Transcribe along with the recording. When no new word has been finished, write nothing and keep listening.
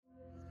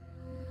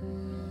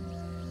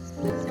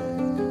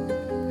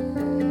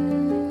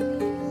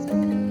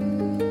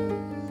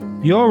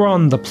You're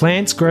on the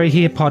Plants Grow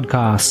Here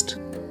podcast.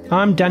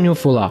 I'm Daniel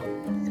Fuller.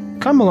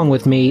 Come along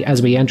with me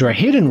as we enter a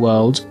hidden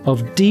world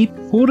of deep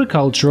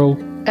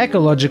horticultural,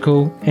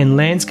 ecological, and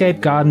landscape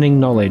gardening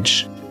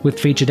knowledge with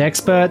featured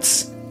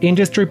experts,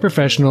 industry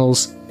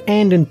professionals,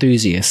 and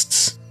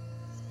enthusiasts.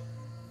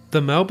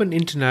 The Melbourne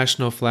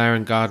International Flower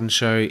and Garden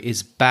Show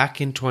is back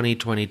in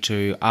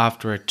 2022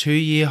 after a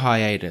 2-year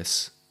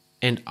hiatus,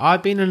 and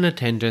I've been in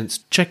attendance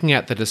checking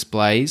out the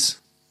displays,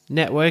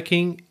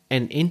 networking,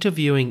 and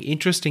interviewing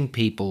interesting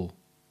people.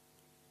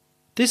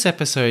 This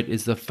episode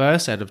is the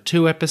first out of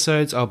 2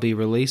 episodes I'll be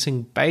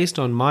releasing based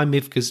on my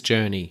MIFGS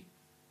journey.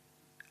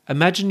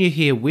 Imagine you're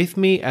here with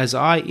me as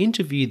I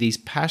interview these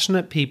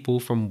passionate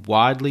people from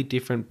widely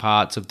different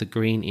parts of the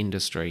green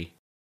industry.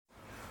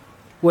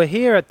 We're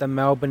here at the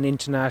Melbourne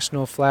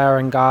International Flower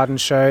and Garden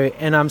Show,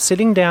 and I'm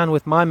sitting down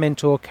with my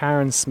mentor,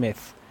 Karen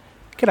Smith.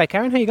 G'day,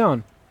 Karen. How you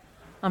going?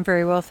 I'm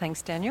very well,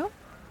 thanks, Daniel.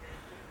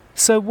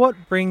 So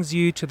what brings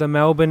you to the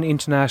Melbourne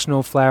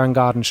International Flower and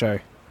Garden Show?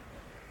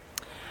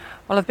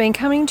 Well, I've been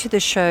coming to the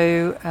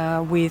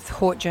show with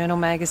Hort Journal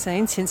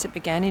magazine since it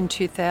began in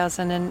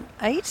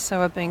 2008,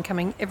 so I've been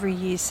coming every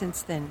year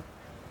since then.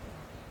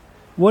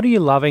 What are you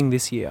loving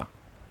this year?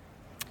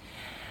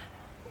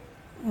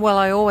 Well,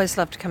 I always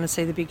love to come and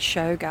see the big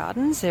show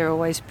gardens. They're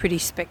always pretty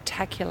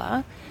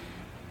spectacular,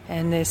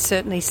 and there's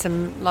certainly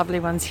some lovely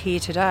ones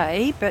here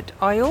today, but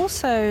I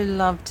also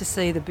love to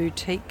see the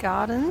boutique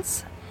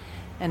gardens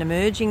and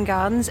emerging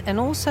gardens, and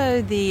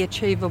also the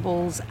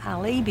Achievables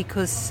Alley,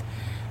 because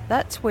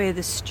that's where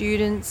the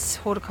students,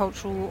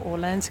 horticultural or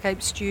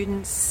landscape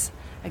students,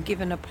 are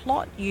given a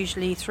plot,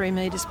 usually 3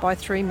 metres by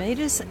 3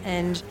 metres,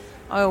 and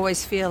I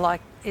always feel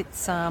like it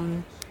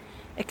can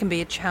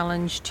be a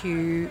challenge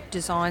to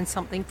design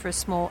something for a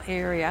small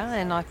area,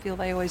 and I feel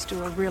they always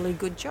do a really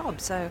good job.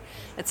 So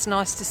it's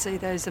nice to see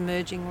those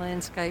emerging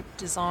landscape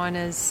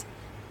designers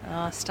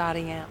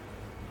starting out.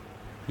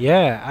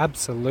 Yeah,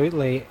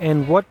 absolutely.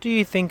 And what do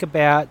you think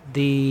about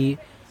the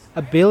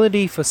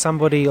ability for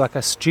somebody like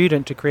a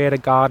student to create a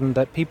garden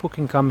that people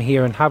can come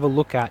here and have a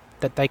look at,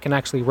 that they can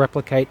actually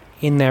replicate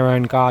in their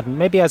own garden,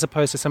 maybe as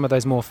opposed to some of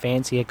those more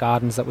fancier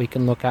gardens that we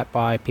can look at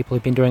by people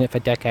who've been doing it for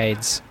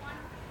decades?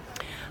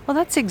 Well,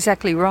 that's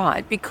exactly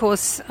right,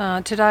 because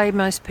today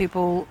most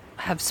people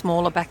have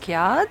smaller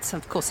backyards.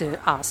 Of course, there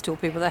are still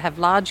people that have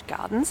large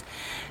gardens,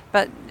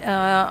 but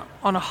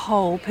on a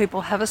whole,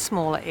 people have a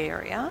smaller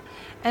area,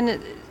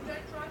 and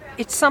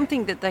it's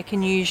something that they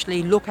can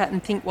usually look at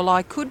and think, well,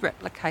 I could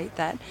replicate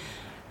that.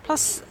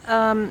 Plus,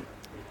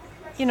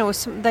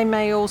 they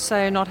may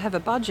also not have a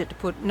budget to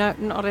put,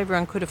 not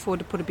everyone could afford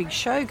to put a big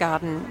show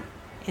garden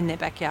in their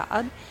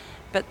backyard,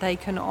 but they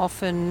can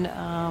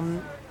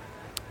often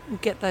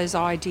get those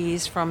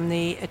ideas from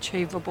the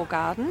Achievable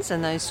Gardens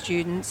and those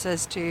students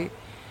as to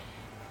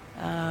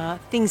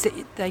things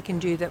that they can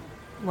do that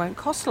won't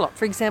cost a lot.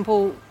 For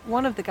example,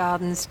 one of the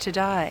gardens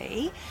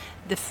today,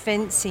 the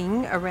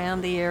fencing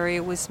around the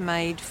area was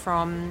made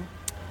from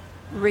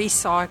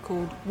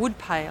recycled wood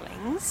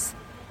palings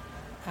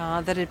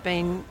that had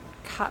been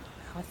cut,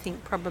 I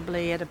think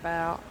probably at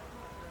about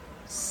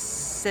 5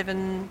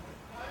 to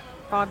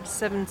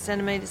 7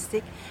 centimetres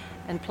thick,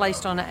 and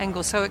placed on an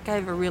angle, so it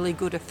gave a really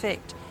good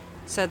effect.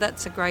 So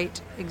that's a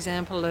great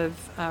example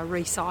of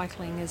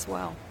recycling as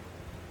well.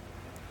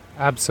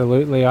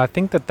 Absolutely. I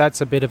think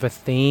that's a bit of a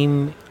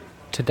theme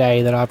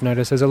today that I've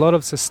noticed. There's a lot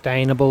of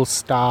sustainable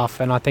stuff,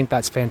 and I think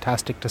that's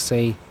fantastic to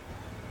see.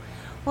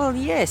 Well,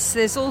 yes,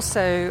 there's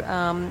also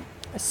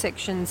a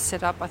section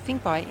set up, I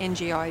think, by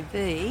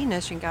NGIV,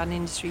 Nursery and Garden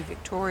Industry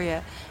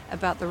Victoria,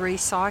 about the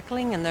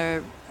recycling and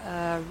the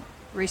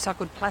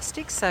recycled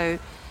plastics. So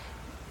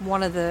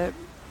one of the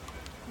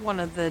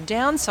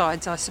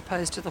downsides, I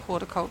suppose, to the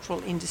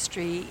horticultural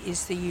industry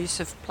is the use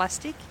of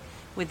plastic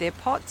with their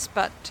pots,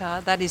 but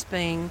that is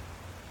being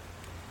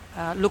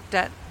looked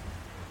at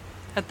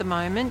the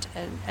moment,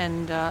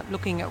 and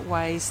looking at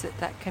ways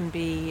that can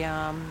be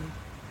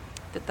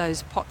that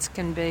those pots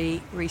can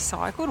be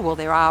recycled. Well,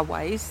 there are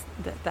ways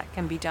that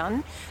can be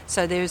done,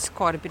 so there's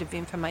quite a bit of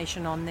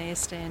information on their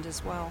stand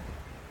as well.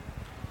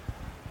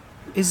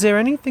 Is there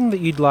anything that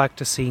you'd like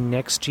to see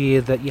next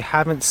year that you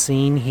haven't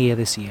seen here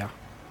this year?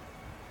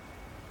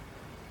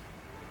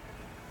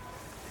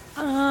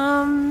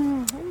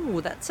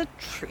 That's a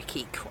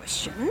tricky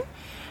question.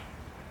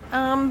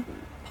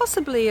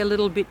 Possibly a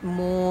little bit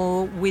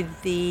more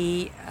with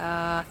the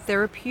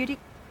therapeutic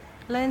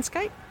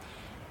landscape.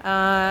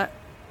 I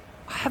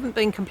haven't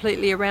been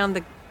completely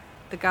around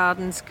the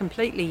gardens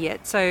completely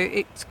yet, so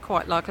it's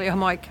quite likely I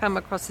might come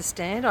across a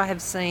stand. I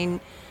have seen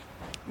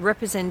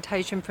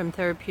representation from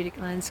therapeutic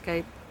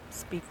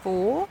landscapes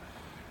before.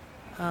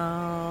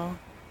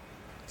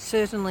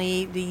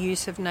 Certainly the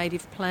use of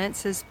native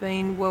plants has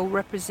been well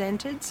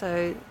represented,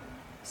 so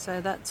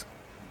that's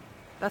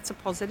a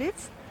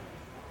positive.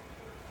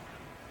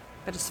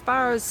 But as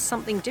far as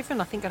something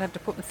different, I think I'd have to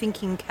put the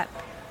thinking cap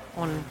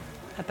on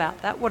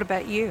about that. What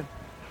about you?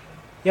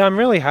 Yeah, I'm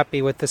really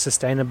happy with the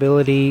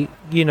sustainability.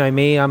 You know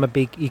me, I'm a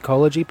big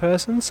ecology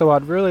person, so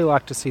I'd really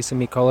like to see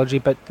some ecology.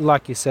 But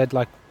like you said,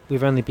 like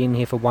we've only been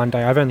here for one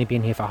day. I've only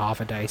been here for half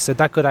a day. So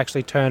that could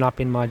actually turn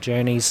up in my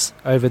journeys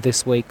over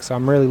this week. So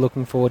I'm really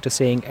looking forward to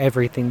seeing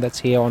everything that's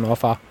here on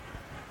offer.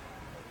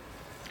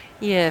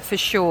 Yeah, for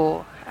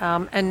sure.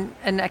 And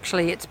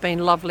actually it's been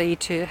lovely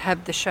to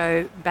have the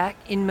show back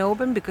in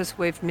Melbourne because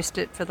we've missed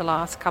it for the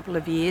last couple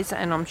of years,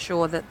 and I'm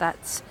sure that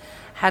that's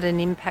had an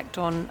impact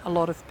on a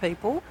lot of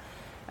people,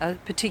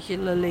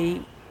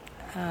 particularly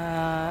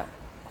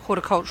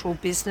horticultural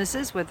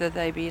businesses, whether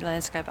they be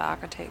landscape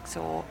architects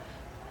or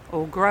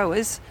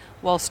growers,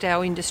 whilst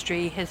our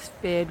industry has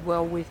fared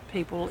well with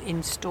people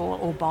in store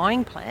or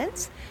buying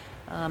plants.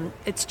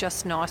 It's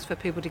just nice for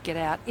people to get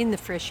out in the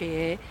fresh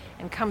air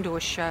and come to a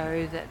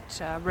show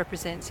that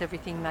represents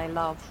everything they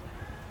love,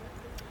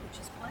 which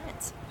is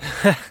plants.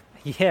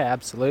 Yeah,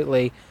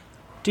 absolutely.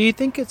 Do you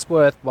think it's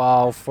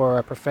worthwhile for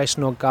a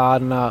professional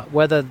gardener,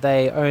 whether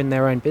they own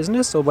their own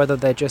business or whether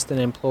they're just an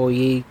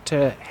employee,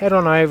 to head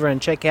on over and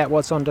check out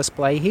what's on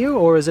display here,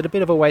 or is it a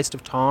bit of a waste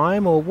of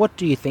time, or what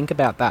do you think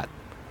about that?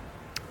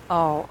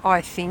 Oh,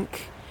 I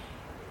think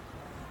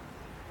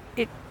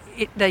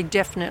they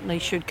definitely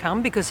should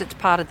come because it's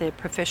part of their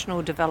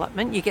professional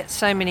development. You get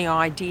so many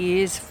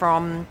ideas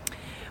from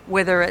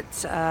whether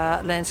it's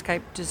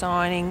landscape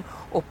designing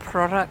or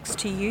products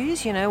to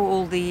use. You know,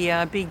 all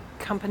the big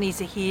companies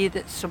are here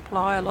that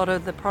supply a lot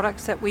of the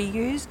products that we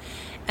use,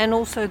 and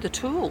also the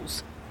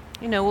tools.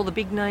 You know, all the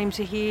big names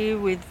are here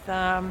with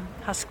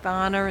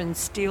Husqvarna and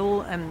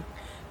Stihl and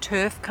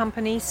turf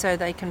companies, so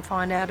they can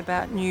find out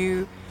about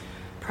new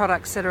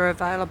products that are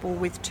available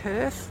with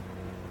turf.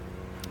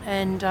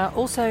 And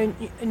also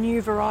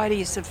new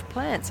varieties of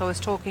plants. I was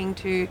talking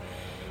to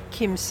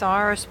Kim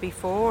Cyrus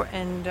before,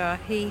 and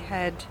he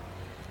had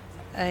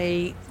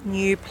a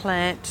new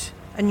plant,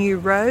 a new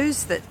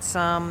rose that's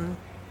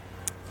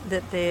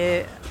that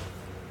they're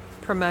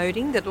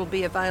promoting that will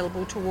be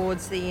available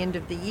towards the end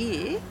of the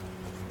year.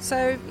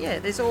 So yeah,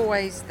 there's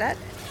always that.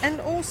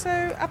 And also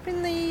up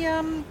in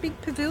the big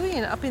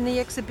pavilion, up in the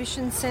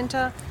exhibition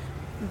centre,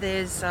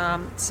 there's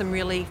some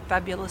really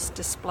fabulous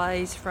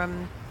displays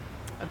from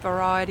a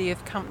variety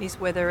of companies,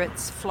 whether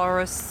it's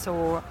florists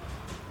or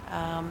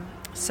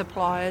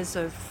suppliers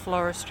of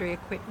floristry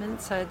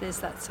equipment, so there's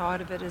that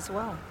side of it as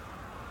well.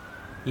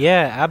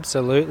 Yeah,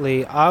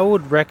 absolutely. I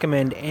would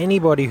recommend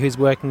anybody who's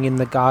working in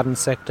the garden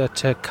sector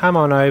to come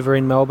on over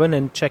in Melbourne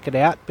and check it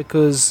out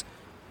because,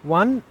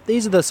 one,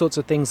 these are the sorts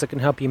of things that can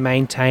help you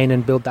maintain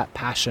and build that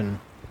passion,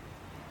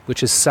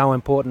 which is so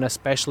important,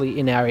 especially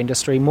in our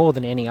industry, more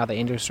than any other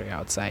industry, I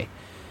would say.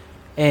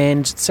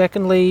 And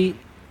secondly,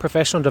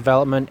 professional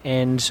development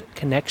and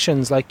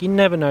connections. Like, you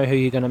never know who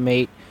you're going to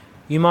meet.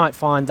 You might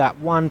find that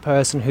one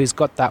person who's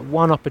got that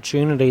one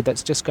opportunity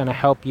that's just going to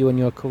help you in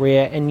your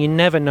career, and you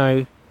never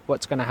know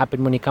what's going to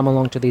happen when you come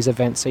along to these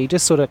events. So you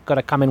just sort of got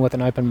to come in with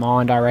an open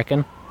mind, I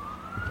reckon.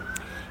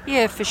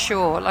 Yeah, for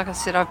sure. Like I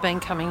said, I've been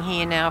coming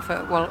here now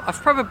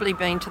I've probably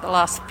been to the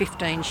last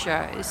 15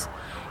 shows,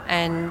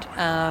 and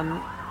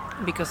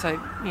because I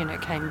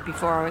came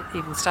before I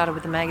even started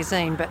with the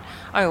magazine, but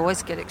I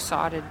always get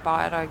excited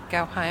by it. I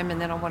go home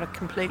and then I want to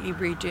completely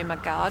redo my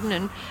garden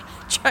and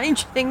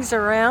change things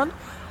around.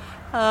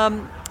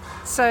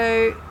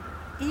 So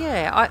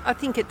yeah, I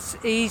think it's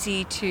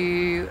easy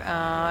to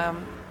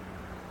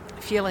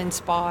feel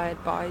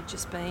inspired by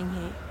just being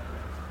here.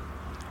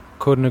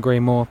 Couldn't agree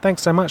more.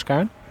 Thanks so much,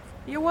 Karen.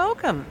 You're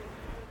welcome.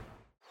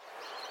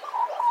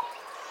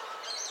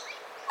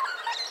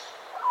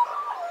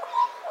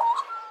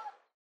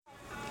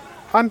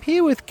 I'm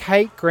here with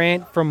Kate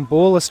Grant from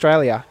Ball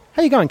Australia.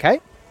 How you going,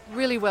 Kate?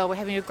 Really well. We're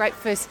having a great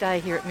first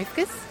day here at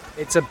MIFGS.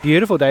 It's a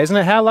beautiful day, isn't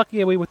it? How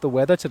lucky are we with the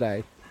weather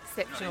today?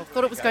 Exceptional.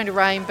 Thought it was going to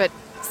rain, but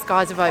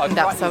skies have opened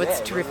up, so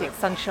it's terrific.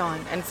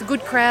 Sunshine. And it's a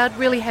good crowd,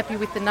 really happy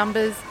with the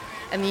numbers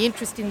and the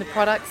interest in the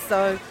products.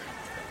 So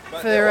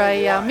for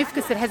a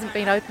MIFGS that hasn't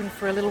been open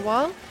for a little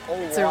while,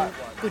 it's a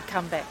good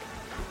comeback.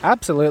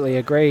 Absolutely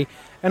agree.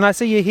 And I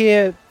see you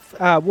here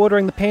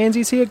watering the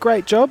pansies here.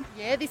 Great job.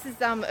 Yeah, this is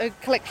a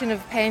collection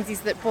of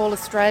pansies that Ball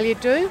Australia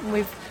do. And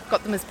we've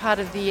got them as part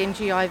of the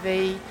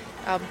NGIV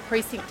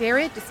precinct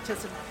area, just to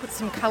sort of put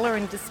some colour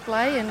and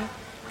display and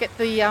get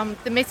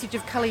the message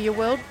of Colour Your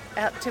World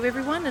out to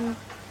everyone and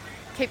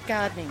keep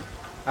gardening.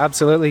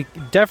 Absolutely.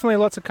 Definitely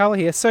lots of colour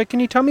here. So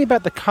can you tell me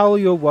about the Colour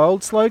Your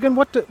World slogan?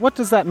 What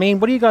does that mean?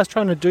 What are you guys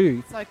trying to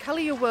do? So Colour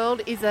Your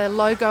World is a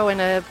logo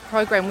and a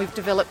program we've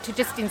developed to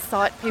just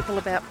incite people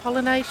about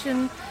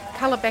pollination,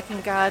 colour back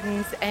in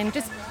gardens, and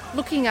just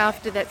looking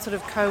after that sort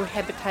of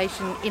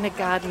cohabitation in a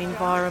garden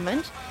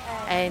environment.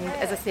 And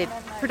as I said,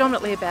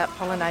 predominantly about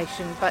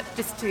pollination, but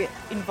just to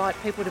invite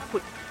people to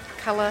put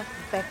colour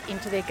back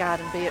into their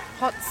garden, be it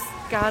pots,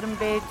 garden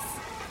beds,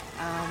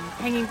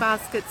 hanging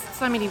baskets,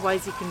 so many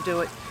ways you can do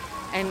it.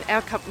 And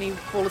our company,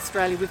 Ball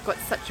Australia, we've got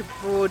such a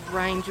broad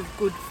range of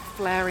good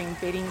flowering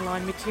bedding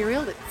line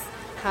material, it's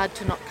hard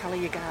to not colour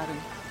your garden.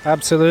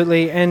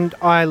 Absolutely, and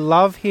I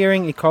love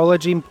hearing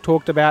ecology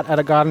talked about at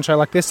a garden show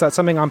like this. That's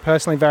something I'm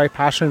personally very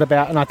passionate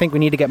about, and I think we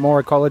need to get more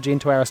ecology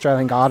into our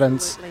Australian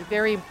gardens. Absolutely,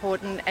 very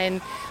important. And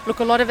look,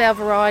 a lot of our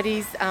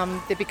varieties,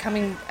 they're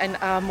becoming and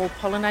are more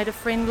pollinator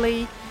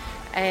friendly,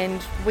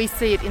 and we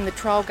see it in the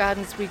trial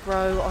gardens we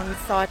grow on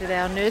site at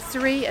our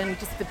nursery, and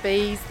just the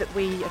bees that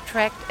we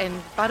attract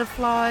and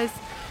butterflies.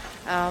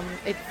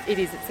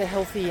 It's a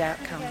healthy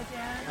outcome.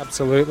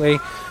 Absolutely.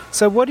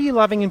 So what are you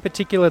loving in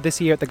particular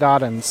this year at the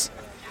gardens?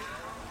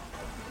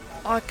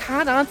 I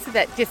can't answer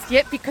that just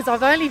yet because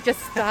I've only just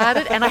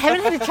started and I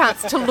haven't had a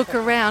chance to look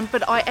around,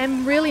 but I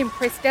am really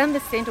impressed. Down the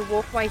centre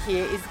walkway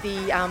here is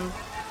the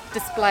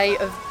display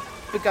of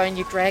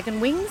begonia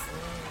dragon wings,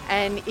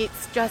 and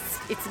it's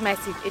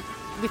massive. It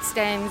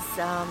withstands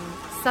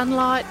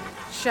sunlight,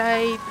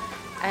 shade,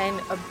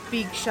 and a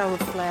big show of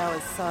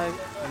flowers.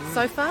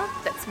 So far,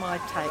 that's my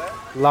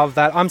take. Love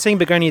that. I'm seeing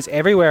begonias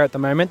everywhere at the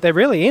moment. They're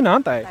really in,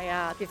 aren't they? They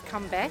are. They've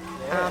come back.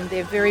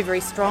 They're very, very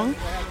strong.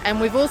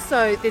 And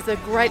there's a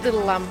great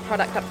little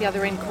product up the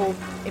other end called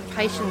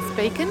Impatiens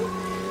Beacon.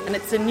 And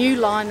it's a new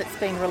line that's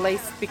been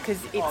released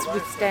because it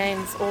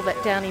withstands all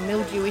that downy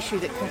mildew issue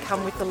that can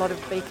come with a lot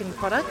of beacon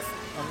products.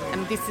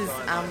 And this is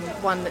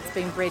one that's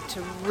been bred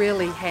to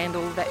really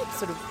handle that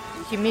sort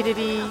of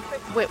humidity,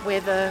 wet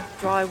weather,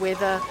 dry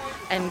weather,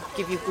 and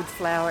give you good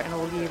flower and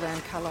all year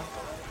round colour.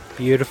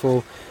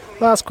 Beautiful.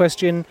 Last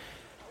question.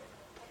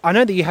 I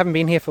know that you haven't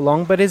been here for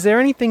long, but is there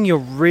anything you're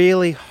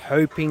really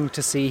hoping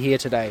to see here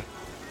today?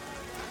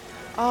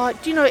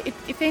 Do you know,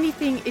 if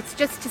anything, it's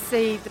just to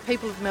see the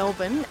people of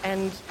Melbourne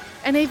and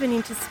even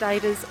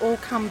interstaters all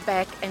come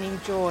back and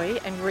enjoy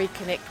and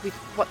reconnect with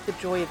what the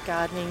joy of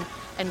gardening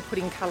and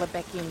putting colour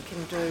back in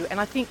can do. And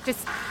I think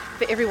just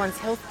for everyone's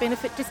health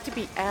benefit, just to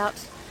be out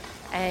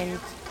and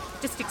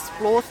just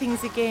explore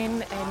things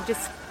again and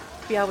just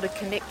be able to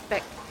connect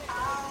back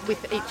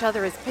with each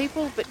other as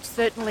people, but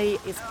certainly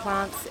as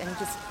plants, and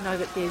just know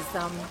that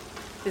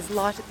there's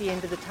light at the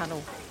end of the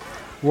tunnel.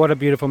 What a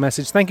beautiful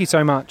message. Thank you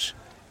so much.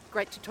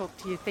 Great to talk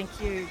to you. Thank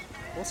you.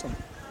 Awesome.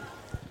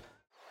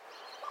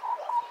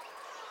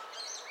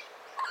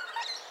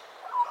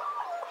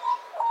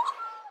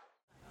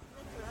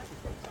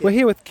 We're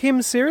here with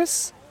Kim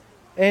Siris.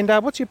 And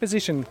what's your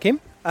position, Kim?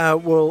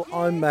 Well,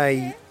 I'm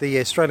the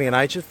Australian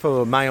agent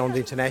for Mayond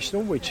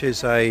International, which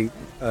is a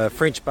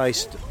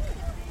French-based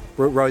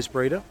rose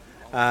breeder,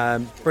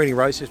 breeding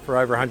roses for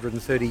over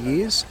 130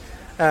 years.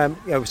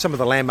 Some of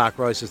the landmark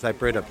roses they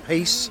bred are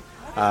Peace,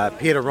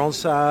 Pierre de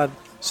Ronsard,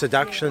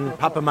 Seduction,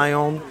 Papa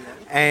Mayond,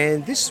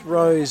 and this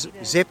rose,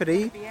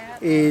 Zephyr,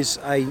 is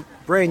a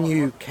brand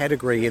new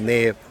category in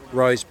their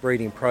rose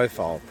breeding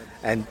profile,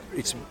 and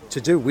it's to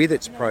do with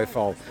its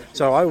profile.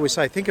 So I always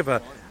say, think of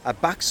a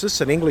Buxus,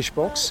 an English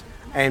box,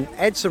 and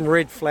add some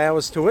red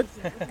flowers to it,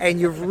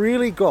 and you've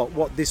really got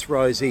what this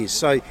rose is.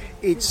 So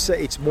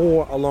it's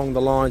more along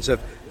the lines of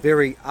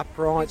very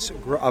upright,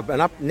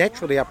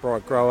 naturally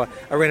upright grower,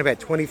 around about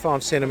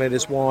 25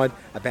 centimetres wide,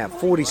 about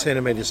 40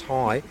 centimetres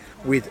high,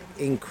 with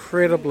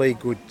incredibly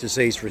good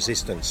disease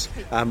resistance.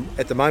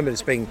 At the moment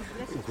it's being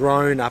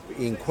grown up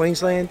in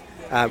Queensland,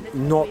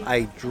 not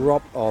a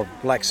drop of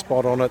black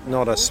spot on it,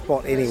 not a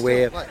spot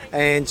anywhere,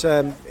 and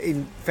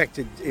in fact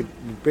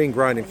it being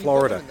grown in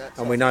Florida,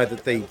 and we know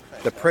that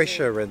the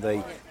pressure and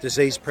the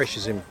disease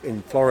pressures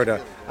in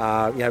Florida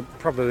are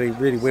probably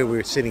really where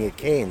we're sitting at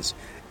Cairns.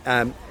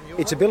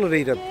 Its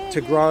ability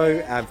to grow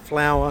and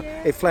flower,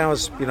 it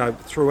flowers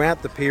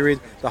throughout the period.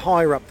 The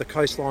higher up the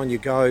coastline you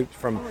go,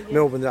 from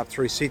Melbourne up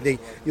through Sydney,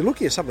 you're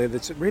looking at something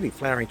that's really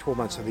flowering 12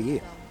 months of the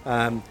year.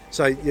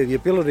 So the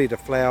ability to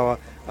flower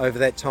over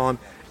that time.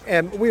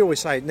 We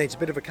always say it needs a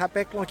bit of a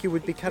cutback, like you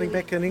would be cutting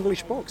back an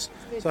English box.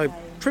 So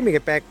trimming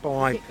it back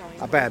by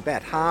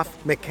about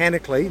half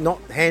mechanically, not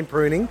hand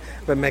pruning,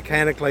 but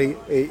mechanically,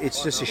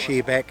 it's just a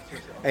shear back,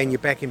 and you're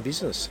back in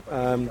business.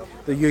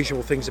 The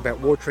usual things about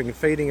watering and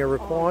feeding are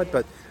required,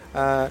 but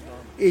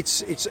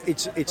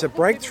it's a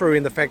breakthrough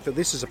in the fact that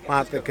this is a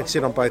plant that can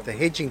sit on both the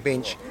hedging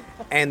bench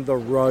and the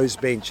rose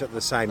bench at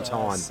the same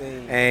time,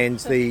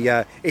 and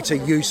it's a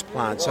use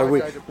plant. So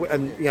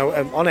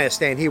on our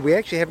stand here, we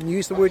actually haven't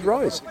used the word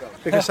rose,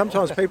 because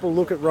sometimes people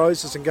look at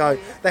roses and go,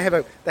 they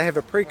have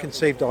a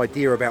preconceived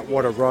idea about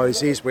what a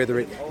rose is,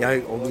 whether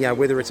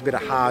whether it's a bit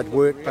of hard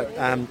work. But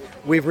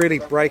we're really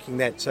breaking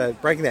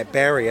that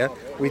barrier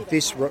with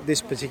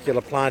this particular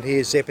plant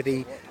here,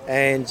 Zephyr,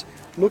 and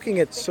looking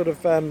at sort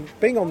of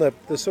being on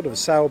the sort of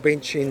sale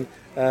bench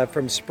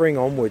from spring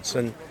onwards,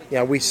 and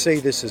we see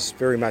this as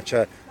very much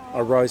a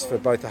rose for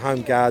both the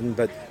home garden,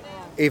 but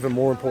even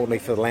more importantly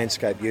for the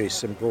landscape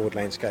use and broad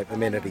landscape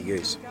amenity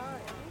use.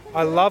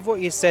 I love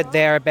what you said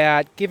there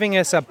about giving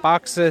us a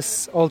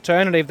Buxus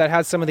alternative that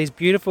has some of these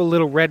beautiful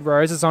little red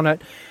roses on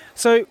it.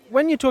 So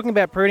when you're talking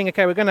about pruning,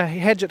 okay, we're going to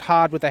hedge it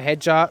hard with a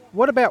hedger.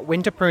 What about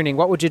winter pruning?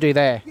 What would you do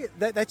there?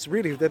 Yeah, that's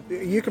really,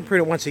 you can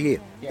prune it once a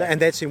year, and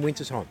that's in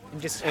winter time.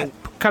 And just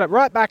cut it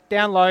right back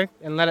down low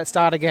and let it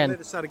start again. Let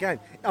it start again.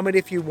 I mean,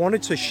 if you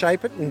wanted to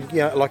shape it, and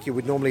like you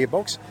would normally a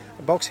box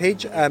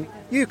hedge,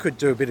 you could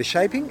do a bit of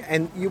shaping,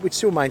 and you would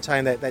still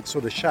maintain that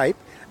sort of shape.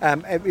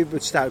 It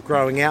would start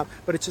growing out,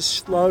 but it's a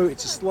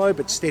slow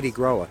but steady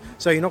grower.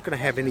 So you're not going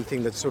to have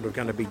anything that's sort of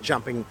going to be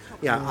jumping,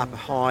 up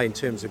high in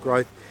terms of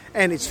growth.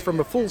 And it's from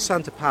a full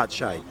sun to part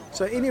shade.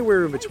 So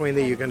anywhere in between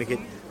there, you're going to get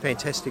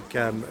fantastic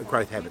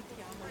growth habit.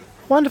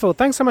 Wonderful.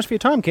 Thanks so much for your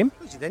time, Kim.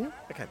 Thank you, Daniel.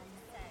 Okay.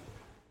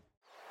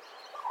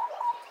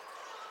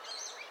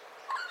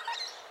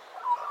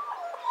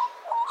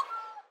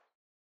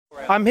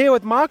 I'm here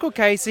with Michael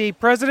Casey,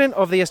 President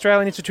of the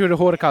Australian Institute of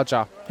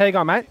Horticulture. How you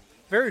going, mate?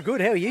 Very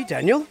good. How are you,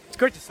 Daniel? It's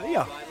great to see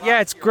you. Yeah,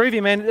 it's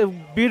groovy, man. A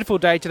beautiful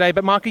day today.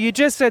 But Michael, you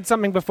just said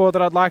something before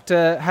that I'd like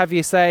to have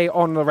you say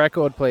on the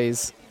record,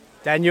 please.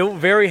 Daniel,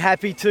 very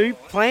happy to.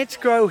 Plants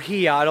Grow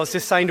Here, and I was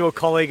just saying to a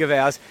colleague of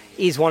ours,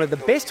 is one of the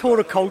best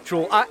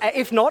horticultural,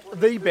 if not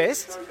the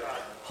best,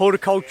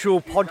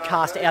 horticultural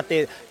podcast out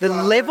there. The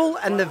level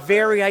and the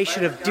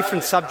variation of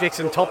different subjects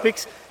and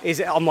topics,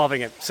 I'm loving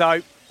it.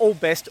 So, all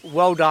best,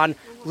 well done.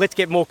 Let's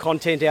get more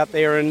content out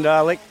there and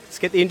let's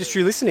get the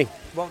industry listening.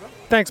 Well done.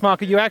 Thanks,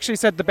 Michael. You actually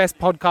said the best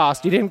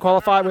podcast. You didn't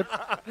qualify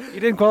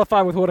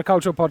with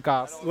horticultural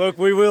podcast. Look,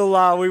 we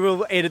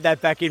will edit that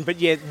back in, but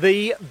yeah,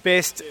 the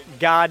best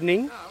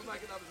gardening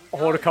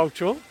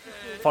horticultural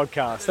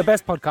podcast. The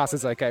best podcast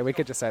is okay. We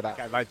could just say that.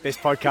 Okay, mate, best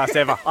podcast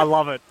ever. I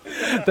love it.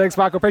 Thanks,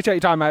 Michael. Appreciate your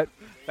time, mate.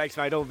 Thanks,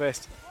 mate. All the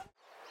best.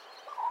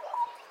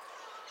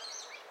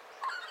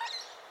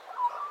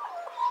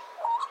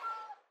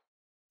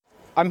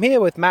 I'm here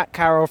with Matt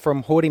Carroll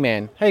from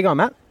Hortyman. How you going,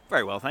 Matt?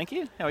 Very well, thank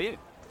you. How are you?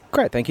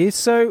 Great, thank you.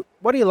 So,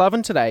 what are you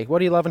loving today?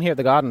 What are you loving here at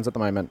the gardens at the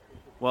moment?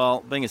 Well,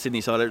 being a Sydney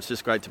sider, it's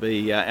just great to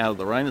be out of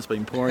the rain. It's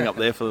been pouring up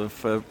there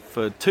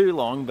for too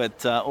long,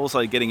 but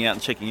also getting out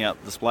and checking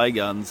out display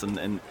gardens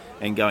and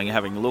going and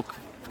having a look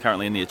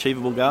currently in the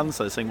Achievable Gardens,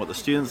 so seeing what the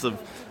students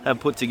have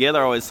put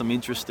together. Always some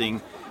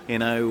interesting,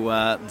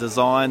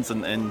 designs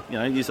and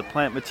use of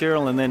plant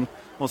material, and then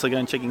also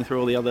going checking through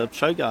all the other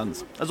show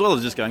gardens, as well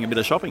as just going a bit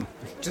of shopping.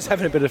 Just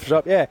having a bit of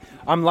shop, yeah.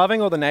 I'm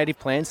loving all the native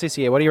plants this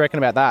year. What do you reckon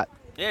about that?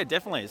 Yeah,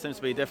 definitely. It seems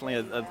to be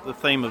definitely the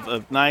theme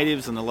of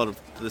natives, and a lot of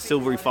the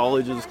silvery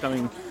foliage is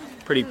coming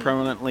pretty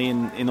prominently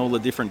in all the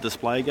different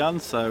display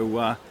gardens.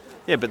 So,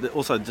 but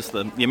also just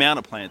the amount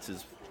of plants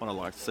is what I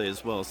like to see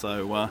as well.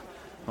 So,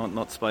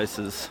 not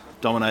spaces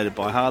dominated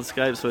by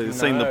hardscapes. So,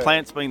 seeing the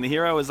plants being the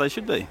hero as they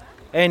should be.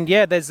 And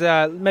yeah, there's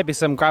maybe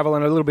some gravel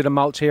and a little bit of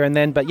mulch here and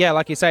then. But yeah,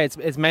 like you say,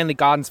 it's mainly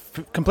gardens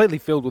completely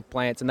filled with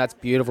plants, and that's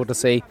beautiful to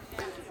see.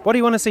 What do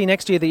you want to see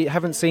next year that you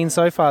haven't seen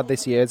so far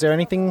this year? Is there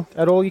anything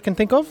at all you can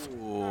think of?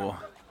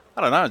 I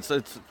don't know.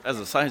 It's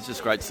as I say, it's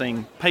just great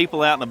seeing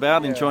people out and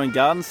about enjoying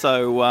gardens.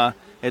 So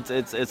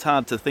it's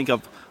hard to think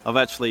of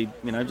actually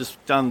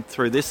just done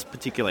through this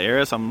particular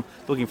area. So I'm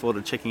looking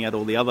forward to checking out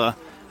all the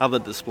other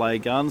display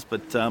gardens.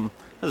 But as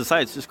I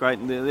say, it's just great.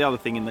 And the other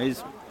thing in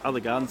these other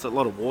gardens, a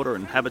lot of water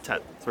and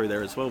habitat through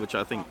there as well, which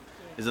I think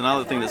is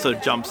another thing that sort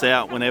of jumps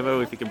out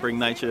whenever, if you can bring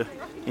nature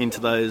into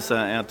those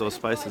outdoor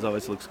spaces.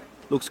 Always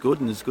looks good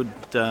and is good,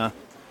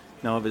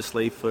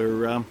 obviously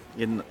for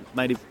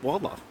native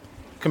wildlife.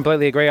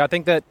 Completely agree. I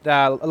think that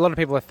a lot of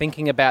people are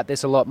thinking about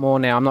this a lot more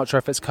now. I'm not sure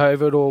if it's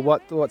COVID or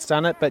what's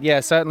done it, but yeah,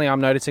 certainly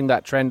I'm noticing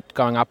that trend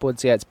going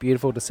upwards. Yeah, it's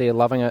beautiful to see you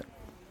loving it.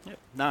 Yep.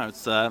 No,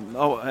 it's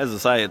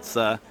as I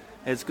say,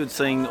 it's good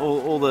seeing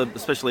all the,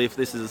 especially if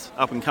this is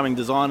up and coming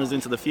designers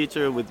into the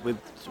future with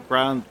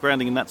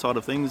grounding and that side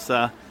of things.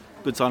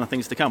 Good sign of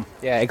things to come.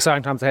 Yeah,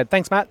 exciting times ahead.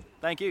 Thanks, Matt.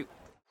 Thank you.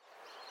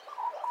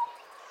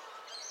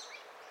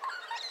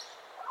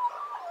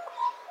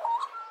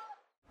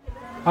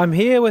 I'm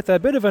here with a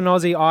bit of an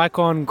Aussie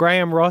icon,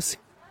 Graham Ross,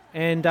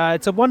 and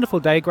it's a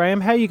wonderful day,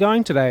 Graham. How are you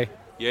going today?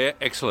 Yeah,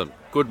 excellent.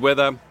 Good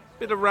weather,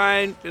 bit of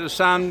rain, bit of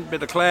sun,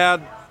 bit of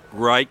cloud.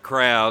 Great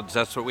crowds,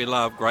 that's what we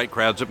love, great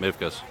crowds at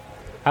MIFGS.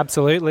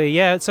 Absolutely,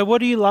 yeah. So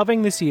what are you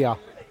loving this year?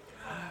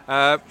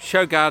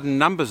 Show garden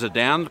numbers are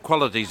down,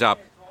 quality's up.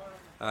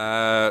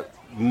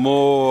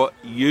 More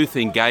youth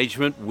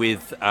engagement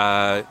with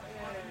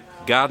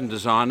garden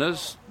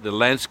designers. The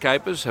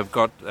landscapers have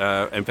got,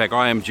 in fact,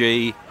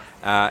 IMG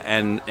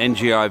and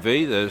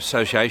NGIV, the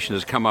association,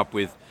 has come up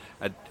with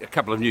a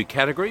couple of new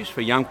categories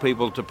for young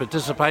people to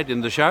participate in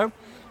the show,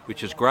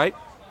 which is great.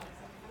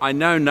 I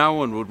know no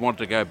one would want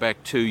to go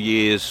back 2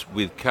 years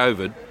with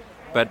COVID,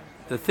 but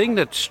the thing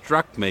that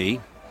struck me,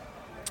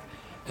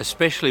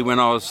 especially when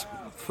I was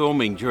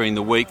filming during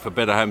the week for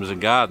Better Homes and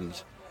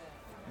Gardens,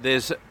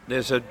 there's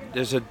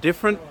a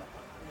different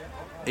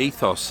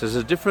ethos, there's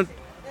a different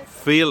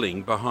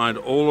feeling behind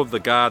all of the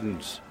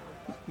gardens.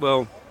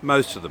 Well,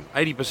 most of them,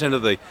 80%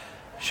 of the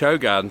show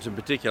gardens in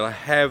particular,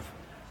 have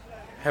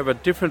a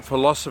different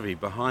philosophy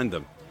behind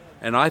them.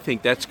 And I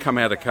think that's come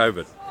out of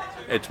COVID.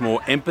 It's more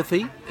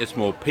empathy, it's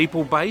more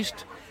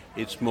people-based,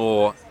 it's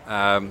more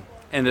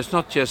And it's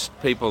not just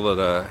people that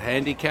are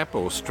handicapped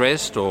or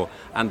stressed or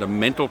under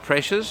mental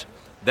pressures.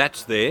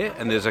 That's there,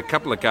 and there's a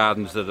couple of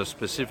gardens that are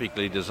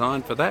specifically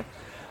designed for that.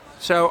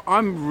 So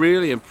I'm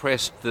really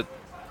impressed that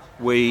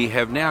we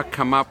have now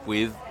come up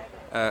with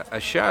a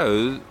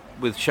show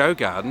with show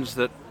gardens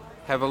that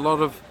have a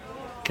lot of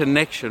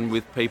connection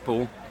with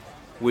people.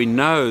 We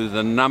know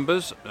the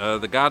numbers.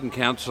 The Garden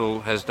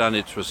Council has done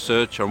its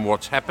research on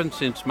what's happened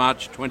since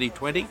March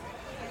 2020,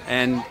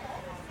 and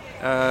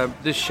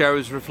this show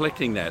is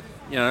reflecting that.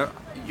 You know,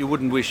 you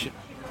wouldn't wish it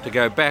to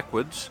go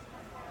backwards,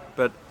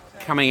 but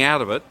coming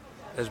out of it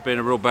has been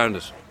a real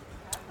bonus.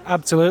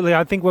 Absolutely.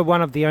 I think we're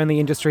one of the only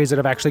industries that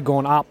have actually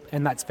gone up,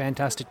 and that's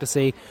fantastic to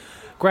see.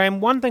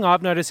 Graham, one thing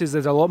I've noticed is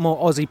there's a lot more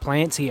Aussie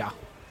plants here.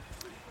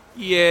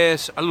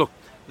 Yes. Look,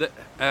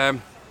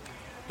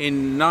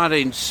 in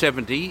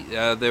 1970,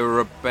 there were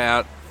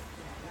about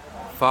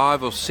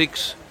 5 or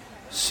 6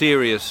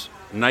 serious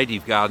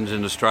native gardens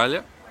in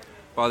Australia.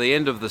 By the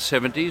end of the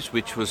 70s,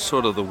 which was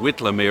sort of the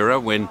Whitlam era,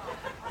 when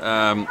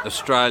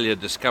Australia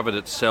discovered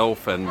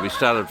itself and we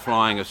started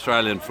flying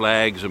Australian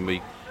flags and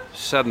we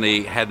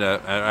suddenly had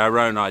our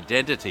own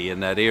identity in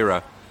that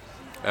era,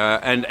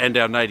 and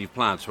our native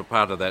plants were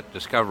part of that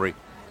discovery.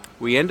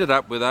 We ended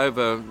up with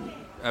over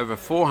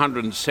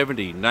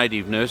 470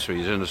 native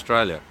nurseries in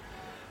Australia.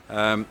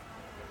 I've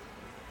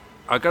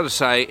got to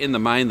say, in the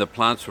main, the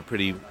plants were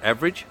pretty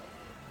average.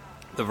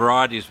 The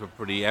varieties were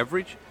pretty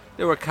average.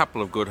 There were a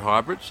couple of good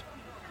hybrids.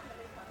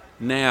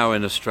 Now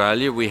in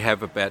Australia we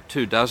have about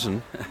 2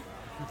 dozen,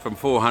 from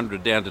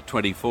 400 down to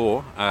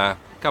 24, a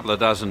couple of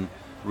dozen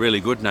really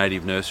good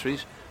native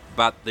nurseries,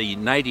 but the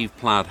native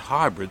plant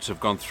hybrids have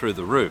gone through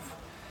the roof.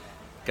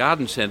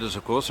 Garden centres,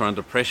 of course, are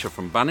under pressure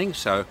from Bunnings,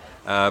 so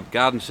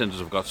garden centres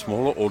have got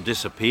smaller or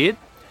disappeared.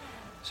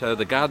 So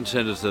the garden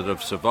centres that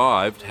have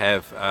survived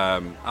have,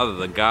 other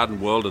than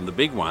Garden World and the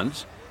big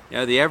ones, you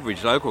know, the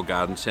average local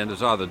garden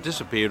centre's either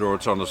disappeared or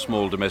it's on a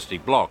small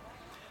domestic block.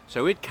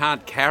 So it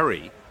can't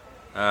carry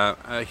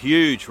a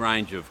huge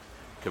range of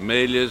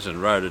camellias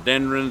and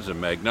rhododendrons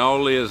and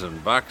magnolias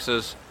and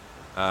buxus,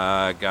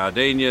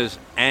 gardenias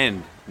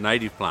and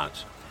native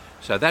plants.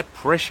 So that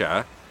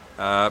pressure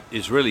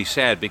is really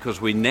sad,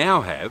 because we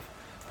now have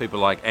people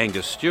like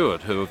Angus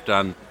Stewart who have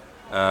done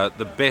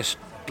the best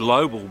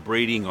global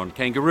breeding on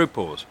kangaroo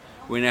paws.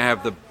 We now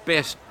have the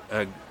best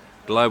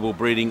global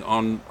breeding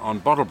on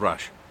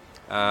bottlebrush.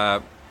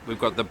 We've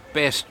got the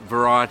best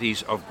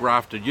varieties of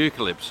grafted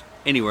eucalypts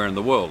anywhere in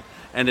the world.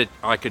 And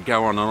I could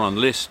go on and on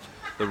list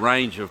the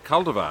range of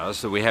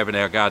cultivars that we have in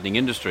our gardening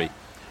industry.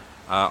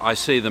 I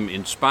see them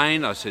in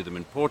Spain, I see them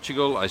in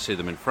Portugal, I see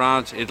them in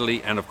France,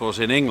 Italy, and of course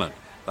in England.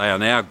 They are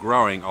now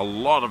growing a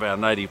lot of our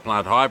native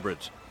plant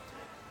hybrids.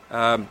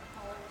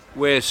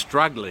 We're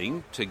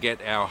struggling to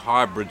get our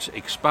hybrids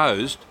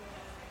exposed,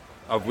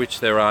 of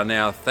which there are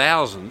now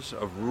thousands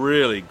of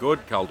really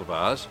good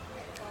cultivars,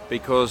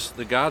 because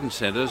the garden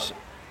centres,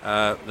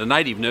 the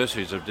native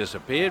nurseries have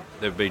disappeared,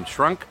 they've been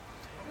shrunk,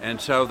 and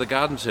so the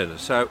garden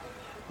centres. So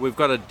we've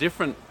got a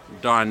different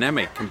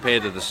dynamic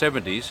compared to the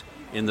 70s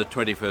in the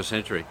 21st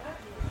century.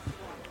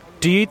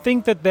 Do you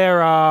think that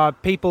there are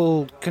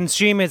people,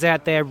 consumers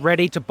out there,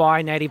 ready to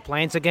buy native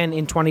plants again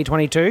in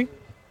 2022?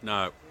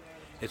 No,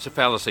 it's a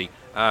fallacy.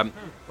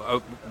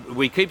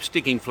 We keep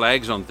sticking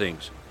flags on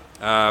things,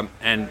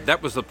 and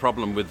that was the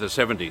problem with the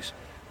 70s.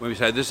 When we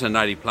say this is a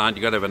native plant,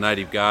 you've got to have a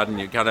native garden,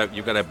 you've got to have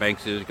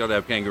Banksias, you've got to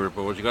have kangaroo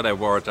paws, you've got to have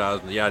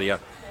waratahs and yada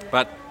yada.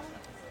 But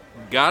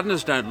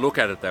gardeners don't look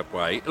at it that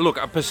way. Look,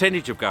 a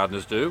percentage of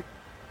gardeners do.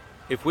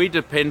 If we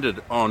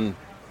depended on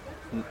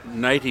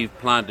native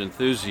plant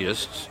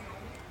enthusiasts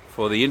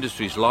for the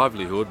industry's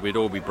livelihood, we'd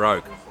all be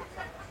broke.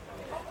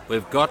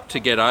 We've got to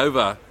get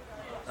over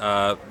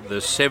the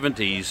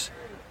 70s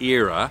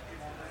era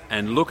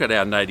and look at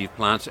our native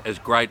plants as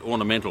great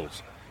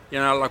ornamentals. You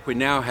know, like we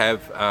now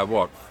have,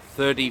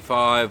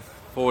 35,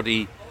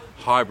 40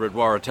 hybrid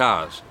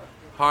waratahs.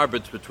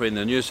 Hybrids between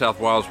the New South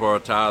Wales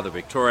waratah, the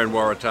Victorian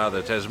waratah,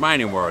 the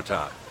Tasmanian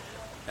waratah.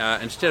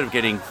 Instead of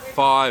getting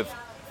 5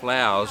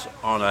 flowers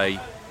on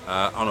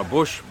a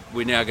bush,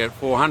 we now get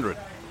 400.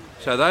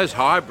 So those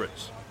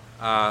hybrids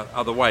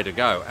are the way to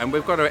go, and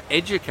we've got to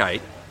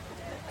educate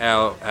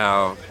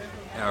our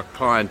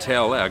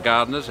clientele, our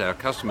gardeners, our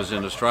customers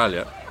in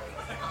Australia,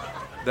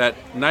 that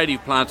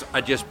native plants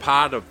are just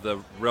part of the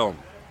realm,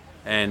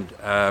 and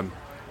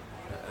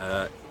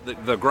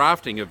the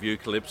grafting of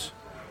eucalypts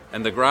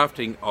and the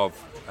grafting of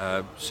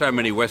so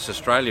many West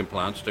Australian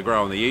plants to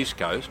grow on the east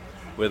coast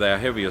with our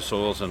heavier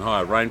soils and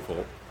higher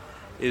rainfall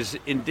is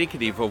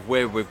indicative of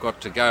where we've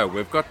got to go.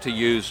 We've got to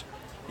use,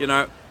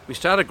 we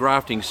started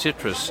grafting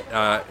citrus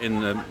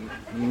in the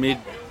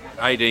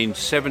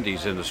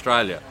mid-1870s in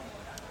Australia,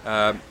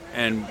 and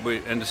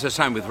it's the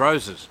same with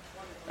roses.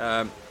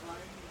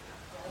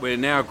 We're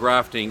now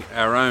grafting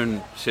our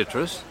own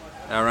citrus,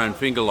 our own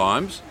finger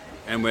limes,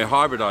 and we're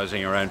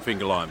hybridising our own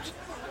finger limes.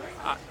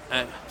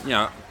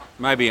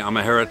 Maybe I'm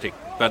a heretic,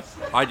 but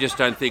I just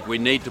don't think we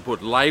need to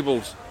put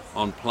labels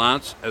on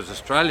plants as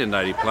Australian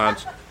native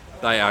plants.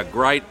 They are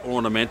great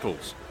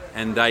ornamentals,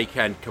 and they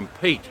can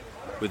compete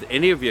with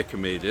any of your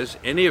camellias,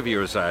 any of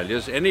your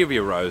azaleas, any of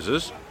your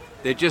roses.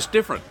 They're just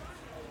different.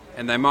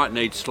 And they might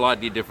need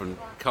slightly different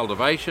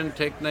cultivation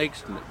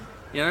techniques,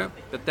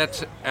 but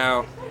that's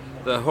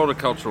the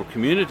horticultural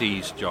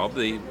community's job,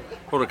 the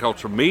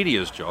horticultural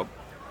media's job,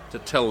 to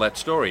tell that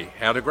story,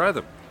 how to grow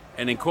them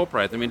and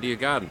incorporate them into your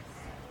garden.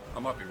 I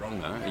might be wrong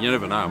though, you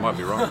never know, I might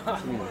be wrong.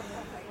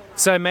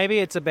 So maybe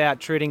it's about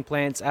treating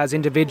plants as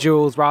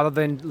individuals rather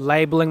than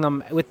labelling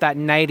them with that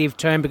native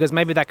term, because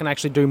maybe that can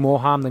actually do more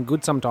harm than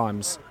good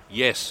sometimes.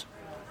 Yes,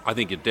 I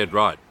think you're dead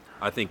right.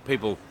 I think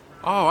people,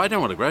 I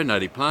don't want to grow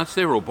native plants,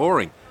 they're all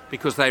boring,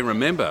 because they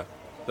remember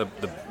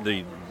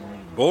the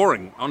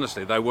boring,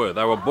 honestly, they were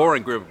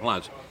boring group of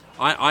plants.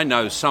 I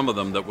know some of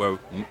them that were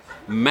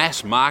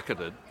mass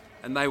marketed,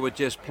 and they were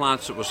just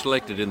plants that were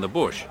selected in the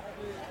bush.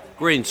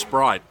 Green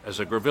Sprite as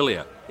a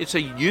grevillea. It's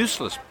a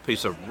useless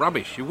piece of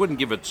rubbish. You wouldn't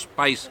give it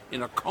space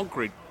in a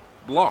concrete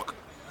block.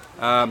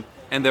 And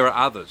there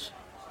are others.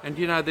 And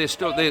they're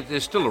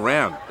still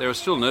around. There are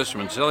still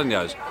nurserymen selling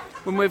those.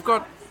 When we've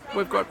got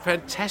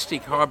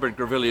fantastic hybrid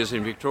grevilleas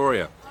in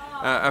Victoria,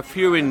 a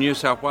few in New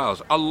South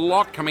Wales, a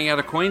lot coming out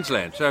of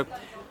Queensland. So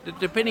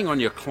depending on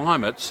your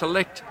climate,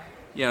 select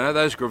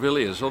those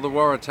grevilleas or the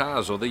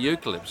waratahs or the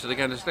eucalypts that are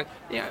going to stay.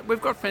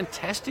 We've got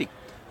fantastic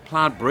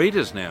plant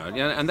breeders now,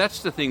 and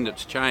that's the thing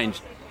that's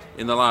changed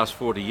in the last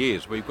 40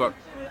 years. We've got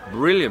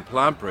brilliant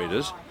plant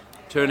breeders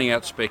turning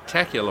out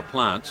spectacular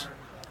plants,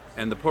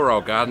 and the poor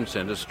old garden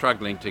centres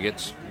struggling to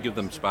give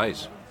them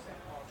space.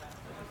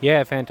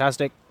 Yeah,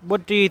 fantastic.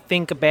 What do you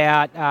think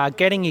about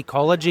getting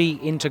ecology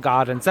into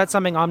gardens? That's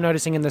something I'm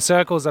noticing in the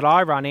circles that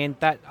I run in,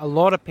 that a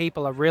lot of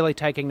people are really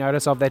taking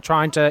notice of. They're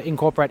trying to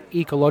incorporate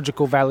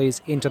ecological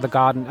values into the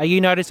garden. Are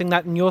you noticing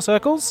that in your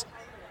circles?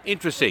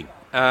 Interesting.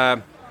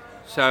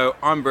 So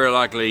I'm very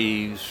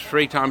likely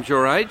 3 times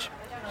your age.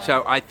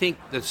 So I think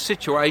the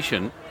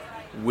situation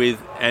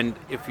and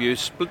if you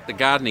split the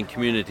gardening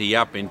community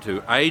up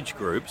into age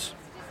groups,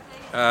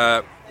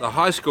 the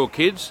high school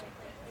kids,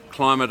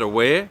 climate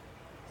aware.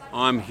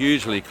 I'm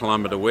hugely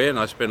climate aware, and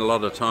I spend a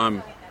lot of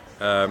time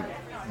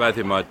both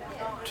in my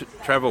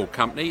travel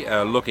company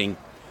looking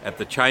at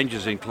the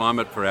changes in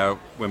climate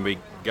when we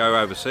go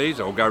overseas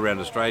or go around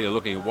Australia,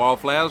 looking at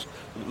wildflowers,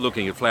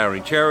 looking at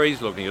flowering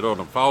cherries, looking at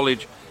autumn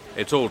foliage.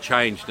 It's all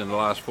changed in the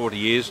last 40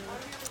 years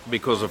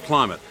because of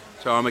climate.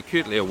 So I'm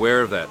acutely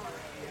aware of that.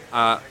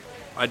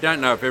 I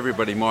don't know if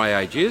everybody my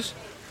age is,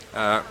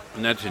 and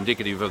that's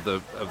indicative of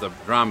the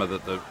drama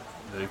that the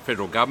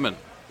federal government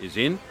is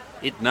in.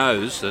 It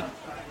knows that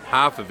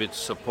half of its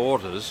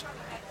supporters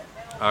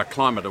are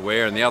climate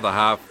aware and the other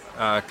half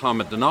are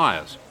climate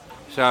deniers.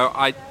 So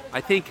I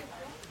think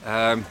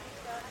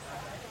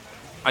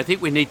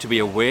we need to be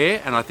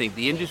aware, and I think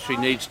the industry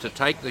needs to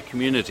take the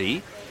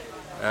community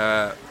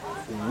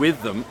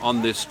with them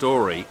on this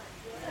story.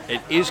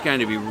 It is going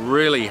to be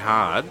really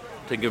hard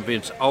to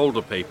convince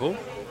older people.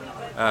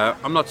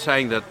 I'm not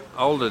saying that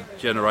older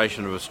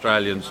generation of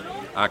Australians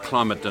are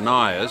climate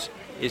deniers.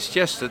 It's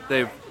just that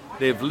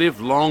they've lived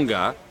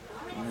longer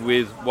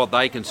with what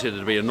they consider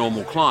to be a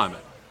normal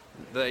climate.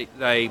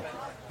 They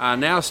are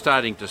now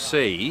starting to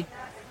see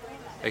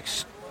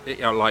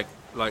like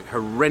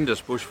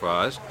horrendous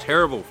bushfires,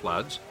 terrible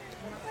floods,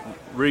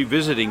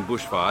 revisiting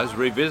bushfires,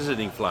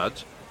 revisiting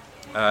floods,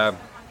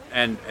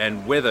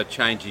 and weather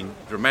changing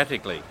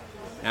dramatically.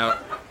 Now,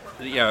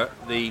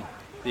 the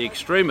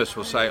extremists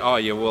will say,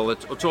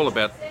 it's all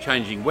about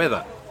changing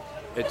weather.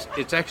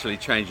 It's actually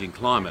changing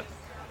climate.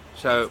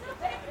 So,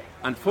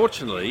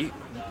 unfortunately,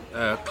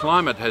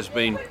 climate has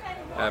been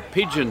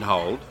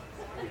pigeonholed,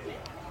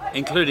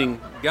 including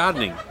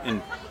gardening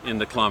in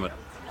the climate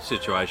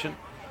situation.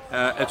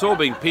 It's all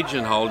been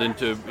pigeonholed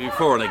into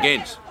for and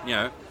against,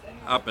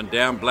 up and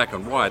down, black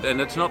and white, and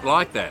it's not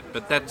like that.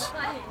 But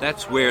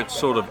that's where it's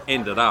sort of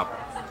ended up.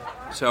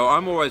 So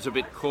I'm always a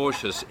bit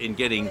cautious in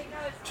getting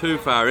too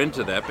far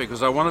into that,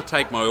 because I want to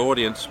take my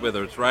audience,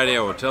 whether it's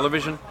radio or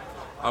television,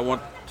 I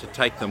want to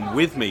take them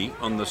with me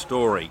on the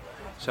story.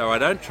 So I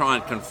don't try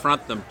and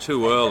confront them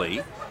too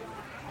early,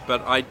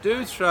 but I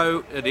do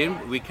throw it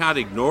in. We can't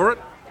ignore it,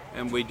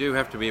 and we do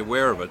have to be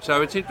aware of it.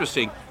 So it's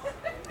interesting.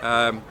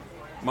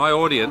 My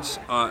audience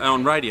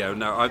on radio,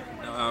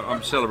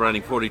 I'm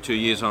celebrating 42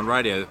 years on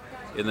radio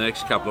in the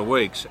next couple of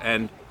weeks,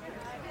 and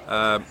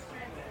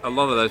a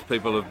lot of those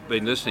people have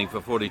been listening for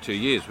 42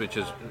 years, which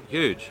is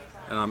huge,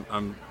 and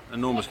I'm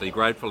enormously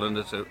grateful, and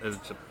it's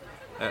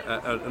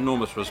an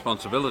enormous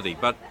responsibility.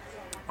 But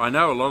I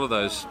know a lot of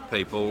those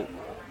people,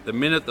 the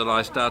minute that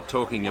I start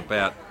talking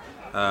about,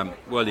 you're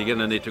going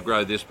to need to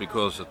grow this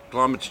because the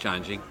climate's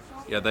changing,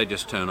 they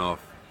just turn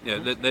off.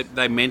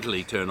 They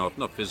mentally turn off,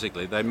 not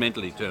physically, they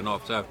mentally turn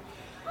off. So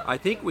I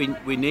think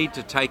we need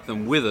to take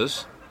them with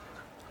us.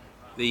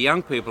 The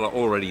young people are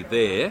already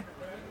there,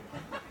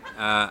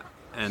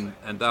 and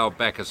they'll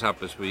back us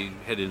up as we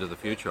head into the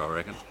future, I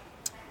reckon.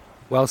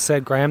 Well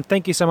said, Graham.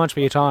 Thank you so much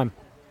for your time.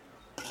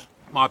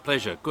 My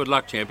pleasure. Good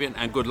luck, champion,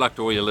 and good luck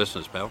to all your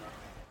listeners, pal.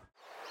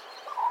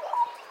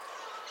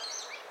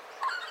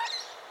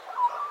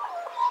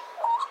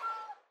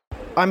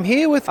 I'm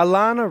here with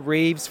Alana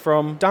Reeves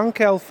from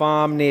Dunkell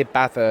Farm near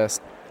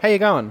Bathurst. How you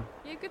going?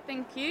 Yeah, good,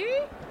 thank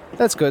you.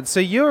 That's good. So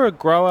you're a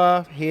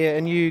grower here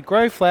and you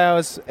grow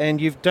flowers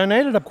and you've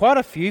donated quite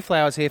a few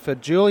flowers here for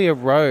Julia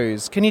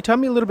Rose. Can you tell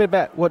me a little bit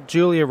about what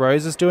Julia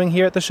Rose is doing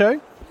here at the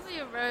show?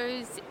 Julia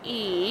Rose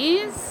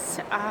is,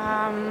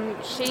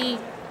 she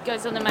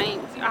goes on the main,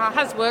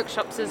 has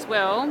workshops as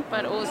well,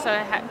 but also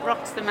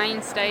rocks the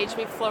main stage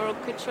with floral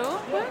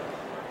couture work.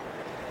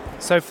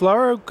 So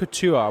floral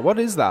couture, what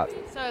is that?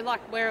 So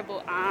like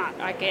wearable art,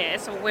 I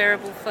guess, or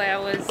wearable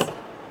flowers.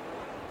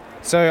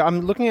 So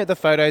I'm looking at the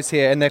photos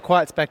here and they're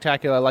quite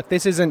spectacular. Like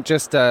this isn't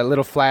just a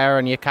little flower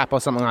on your cap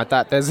or something like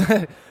that. There's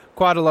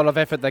quite a lot of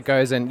effort that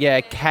goes in. Yeah,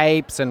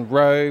 capes and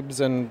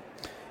robes and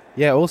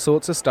all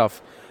sorts of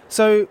stuff.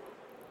 So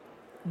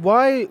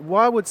why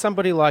would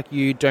somebody like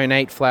you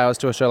donate flowers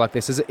to a show like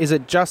this? Is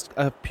it just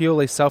a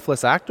purely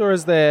selfless act, or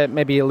is there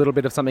maybe a little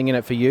bit of something in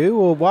it for you?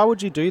 Or why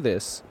would you do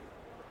this?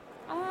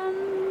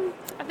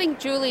 I think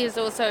Julie is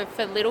also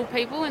for little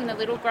people and the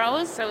little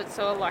growers, so it's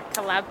all like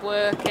collab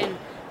work, and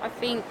I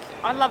think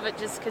I love it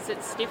just because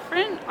it's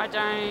different. I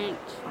don't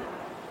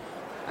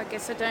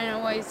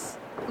always,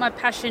 my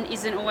passion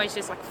isn't always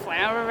just like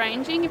flower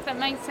arranging, if that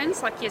makes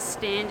sense, like your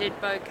standard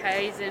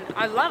bouquets, and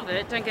I love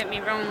it, don't get me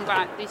wrong,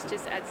 but this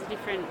just adds a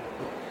different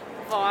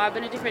vibe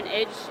and a different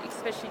edge,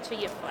 especially to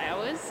your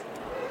flowers.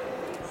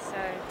 So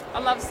I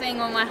love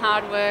seeing all my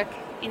hard work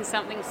in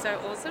something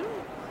so awesome.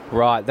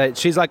 Right,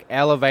 she's like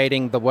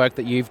elevating the work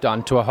that you've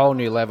done to a whole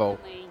new level.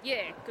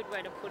 Yeah, good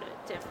way to put it,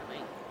 definitely.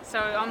 So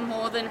I'm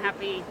more than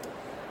happy.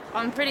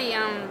 I'm pretty,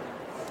 I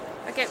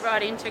get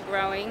right into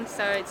growing,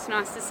 so it's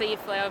nice to see your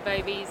flower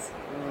babies,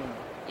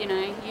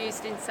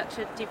 used in such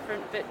a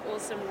different but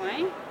awesome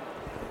way.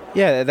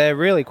 Yeah, they're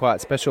really quite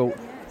special.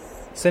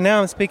 So now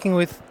I'm speaking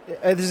with,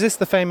 is this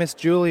the famous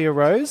Julia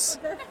Rose?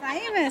 The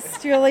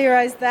famous Julia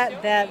Rose,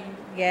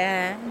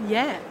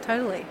 yeah,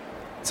 totally.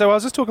 So I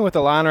was just talking with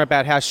Alana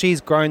about how she's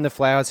grown the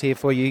flowers here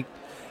for you,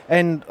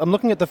 and I'm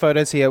looking at the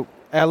photos here.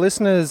 Our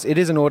listeners, it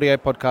is an audio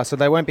podcast, so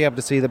they won't be able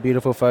to see the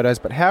beautiful photos,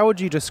 but how would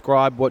you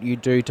describe what you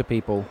do to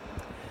people?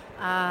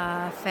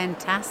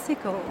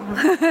 Fantastical.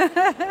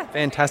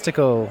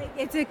 Fantastical.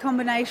 It's a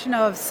combination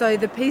of, so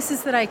the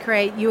pieces that I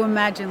create, you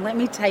imagine, let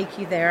me take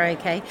you there,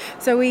 okay?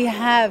 So we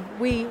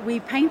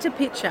paint a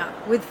picture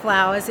with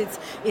flowers.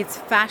 It's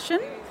fashion.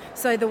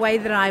 So the way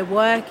that I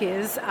work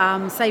is,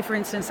 say for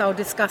instance, I'll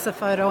discuss a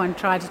photo and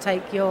try to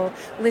take your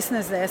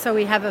listeners there. So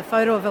we have a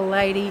photo of a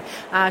lady,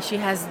 she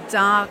has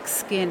dark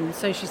skin,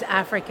 so she's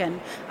African.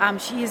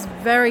 She is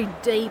very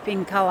deep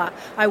in colour.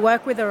 I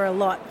work with her a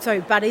lot.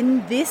 But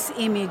in this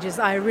image,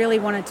 I really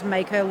wanted to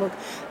make her look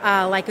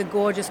like a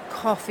gorgeous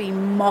coffee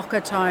mocha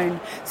tone.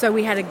 So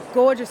we had a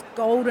gorgeous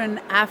golden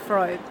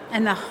afro,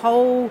 and the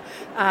whole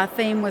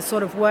theme was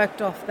sort of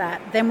worked off that.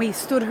 Then we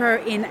stood her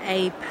in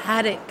a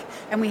paddock,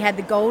 and we had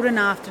the golden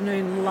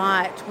afternoon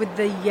light with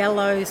the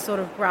yellow sort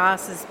of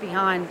grasses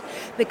behind.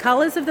 The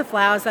colours of the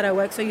flowers that I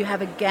work, so you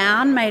have a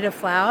gown made of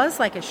flowers,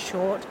 like a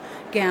short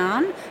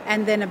gown,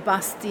 and then a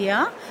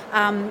bustier.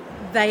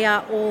 They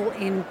are all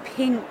in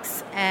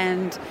pinks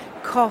and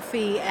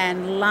coffee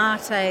and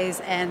lattes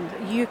and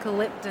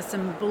eucalyptus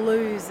and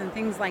blues and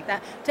things like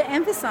that to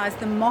emphasise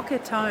the mocha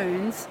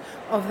tones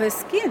of her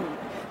skin.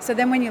 So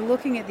then when you're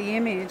looking at the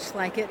image,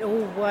 like it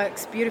all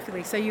works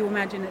beautifully. So you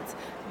imagine it's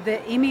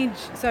the image.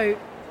 So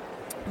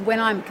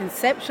when I'm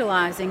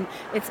conceptualizing,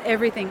 it's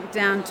everything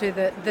down to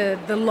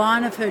the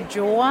line of her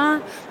jaw,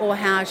 or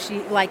how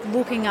she, like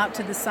looking up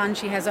to the sun,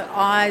 she has her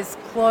eyes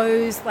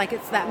closed, like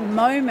it's that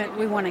moment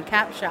we want to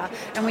capture.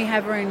 And we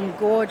have her in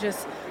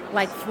gorgeous,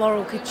 like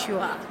floral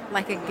couture,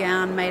 like a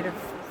gown made of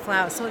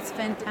flowers. So it's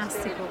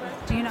fantastical.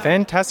 Do you know?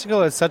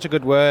 Fantastical is such a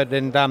good word,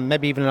 and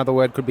maybe even another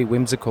word could be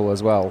whimsical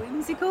as well.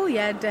 Whimsical,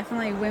 yeah,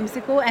 definitely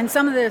whimsical. And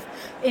some of the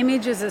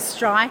images are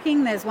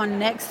striking. There's one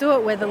next to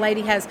it where the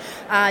lady has,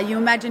 you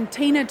imagine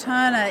Tina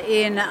Turner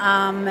in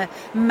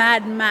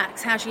Mad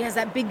Max, how she has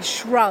that big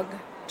shrug,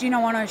 do you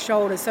know, on her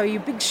shoulders. So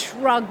your big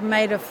shrug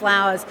made of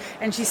flowers,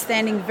 and she's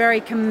standing very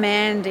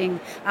commanding.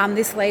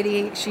 This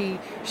lady,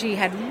 she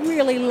had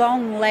really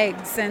long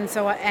legs,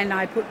 and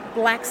I put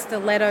black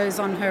stilettos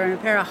on her and a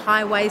pair of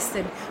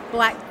high-waisted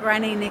black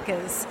granny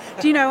knickers.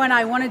 Do you know? And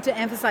I wanted to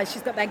emphasise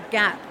she's got that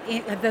gap,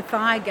 the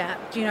thigh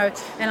gap. Do you know?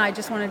 And I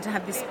just wanted to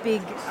have this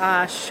big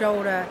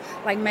shoulder,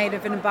 like made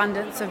of an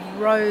abundance of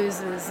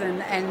roses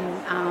and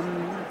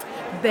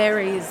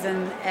berries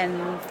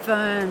and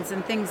ferns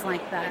and things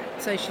like that.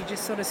 So she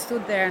just sort of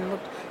stood there and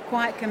looked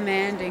quite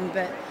commanding,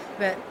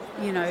 but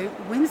you know,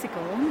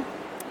 whimsical,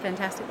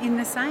 fantastic, in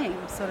the same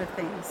sort of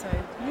thing. So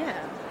yeah.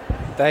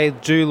 They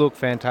do look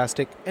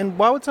fantastic. And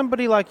why would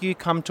somebody like you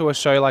come to a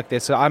show like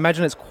this? I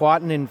imagine it's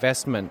quite an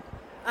investment.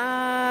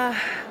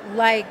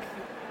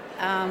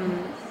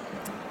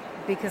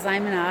 Because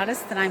I'm an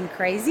artist and I'm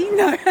crazy?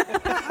 No.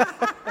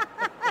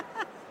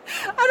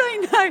 I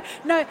don't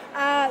No,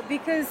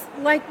 because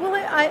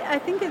I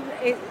think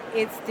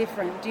it's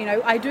different. You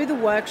know, I do the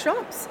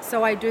workshops,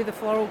 so I do the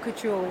floral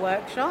couture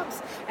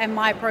workshops, and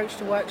my approach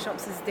to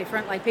workshops is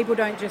different. Like people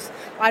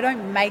I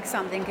don't make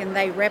something and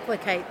they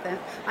replicate them.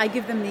 I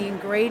give them the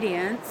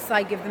ingredients,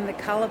 I give them the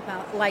colour,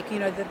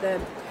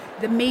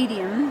 the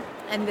medium,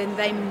 and then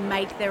they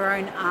make their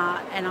own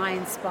art and I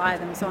inspire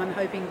them. So I'm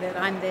hoping that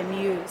I'm their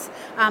muse.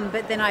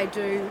 But then I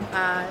do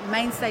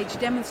main stage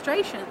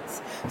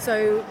demonstrations.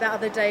 So the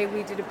other day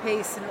we did a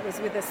piece and it was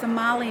with a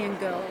Somalian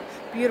girl,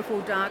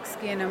 beautiful dark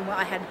skin, and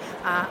I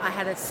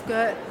had a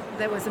skirt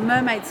that was a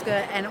mermaid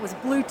skirt and it was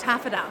blue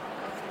taffeta.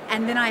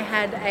 And then I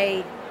had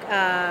a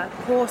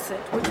corset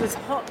which was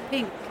hot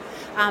pink.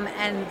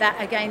 And that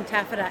again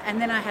taffeta,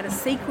 and then I had a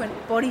sequin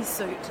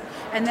bodysuit,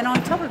 and then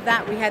on top of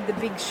that we had the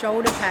big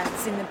shoulder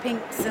pads in the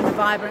pinks and the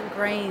vibrant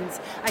greens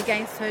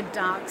against her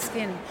dark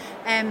skin,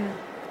 and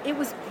it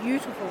was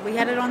beautiful. We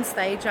had it on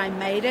stage, I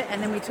made it,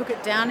 and then we took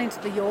it down into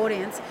the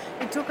audience.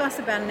 It took us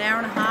about an hour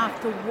and a half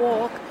to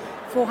walk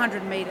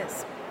 400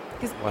 metres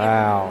because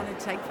everyone wanted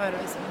to take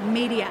photos.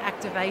 Media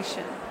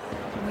activation.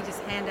 And we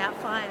just hand out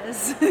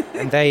flyers.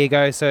 And there you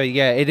go. So,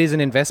 yeah, it is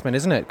an investment,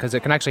 isn't it? Because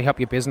it can actually help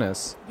your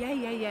business.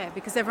 Yeah,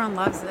 because everyone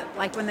loves it.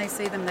 Like when they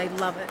see them, they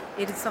love it.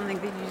 It is something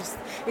that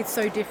it's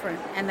so different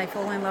and they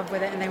fall in love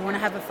with it and they want to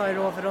have a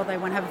photo of it or they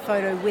want to have a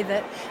photo with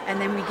it, and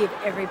then we give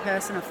every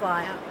person a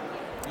flyer.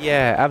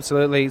 Yeah,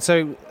 absolutely.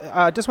 So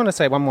I just want to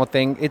say one more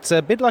thing. It's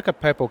a bit like a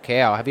purple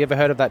cow. Have you ever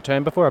heard of that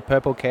term before, a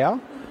purple cow?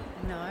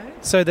 No.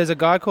 So there's a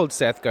guy called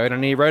Seth Godin,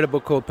 and he wrote a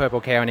book called Purple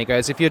Cow, and he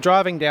goes, if you're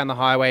driving down the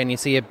highway and you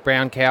see a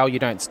brown cow, you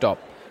don't stop.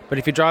 But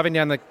if you're driving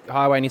down the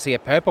highway and you see a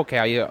purple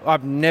cow,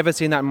 I've never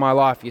seen that in my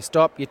life. You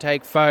stop, you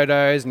take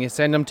photos, and you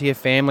send them to your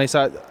family.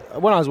 So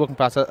when I was walking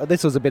past,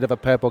 this was a bit of a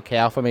purple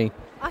cow for me.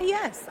 Oh,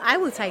 yes, I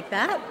will take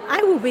that.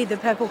 I will be the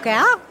purple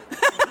cow.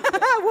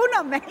 Well,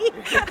 not me.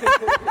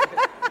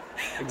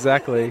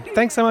 Exactly.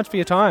 Thanks so much for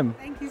your time.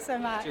 Thank you so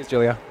much. Cheers,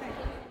 Julia.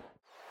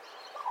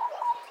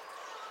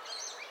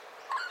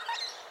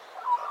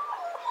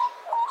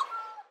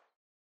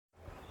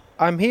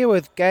 I'm here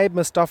with Gabe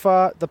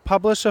Mustafa, the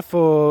publisher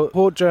for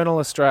Port Journal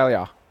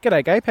Australia.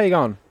 G'day, Gabe. How you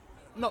going?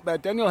 Not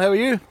bad, Daniel. How are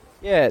you?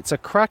 Yeah, it's a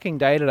cracking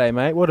day today,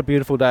 mate. What a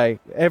beautiful day.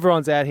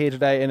 Everyone's out here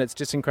today and it's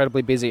just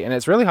incredibly busy. And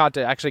it's really hard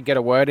to actually get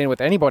a word in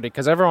with anybody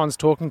because everyone's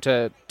talking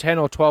to 10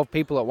 or 12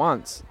 people at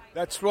once.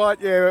 That's right,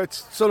 yeah.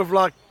 It's sort of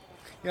like,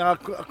 I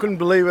couldn't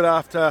believe it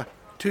after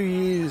 2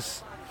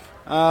 years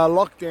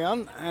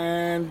lockdown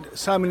and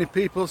so many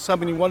people, so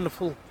many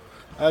wonderful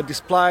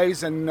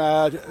displays and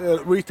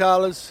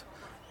retailers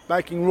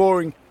making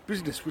roaring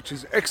business, which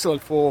is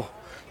excellent for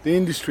the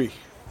industry.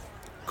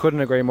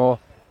 Couldn't agree more.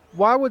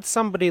 Why would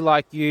somebody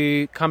like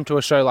you come to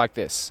a show like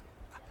this?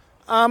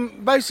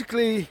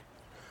 Basically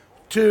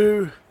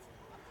to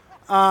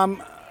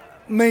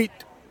meet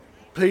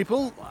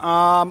people,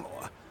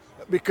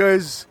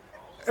 because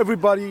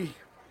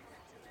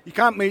you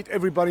can't meet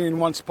everybody in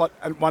one spot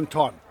at one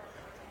time,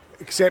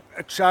 except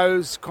at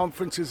shows,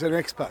 conferences and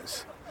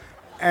expos.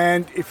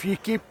 And if you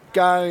keep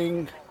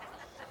going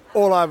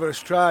all over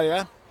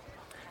Australia,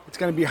 it's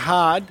going to be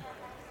hard,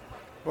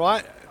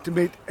 right, to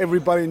meet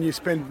everybody and you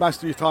spend most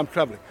of your time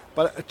travelling.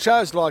 But at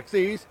shows like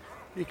these,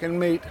 you can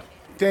meet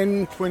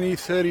 10, 20,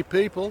 30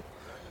 people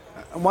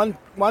in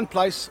one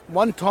place,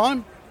 one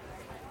time,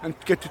 and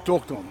get to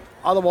talk to them.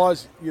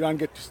 Otherwise, you don't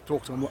get to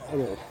talk to them at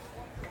all.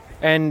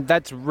 And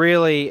that's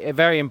really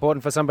very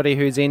important for somebody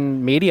who's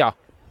in media.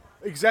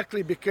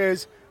 Exactly,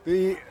 because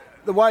the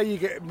way you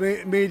get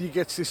media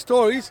gets their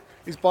stories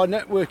is by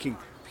networking.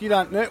 If you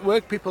don't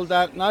network, people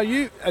don't know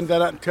you and they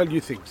don't tell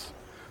you things.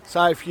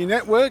 So if you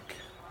network,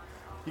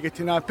 you get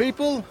to know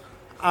people,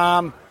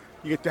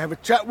 you get to have a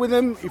chat with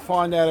them, you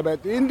find out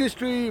about the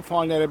industry, you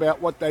find out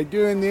about what they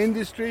do in the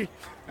industry,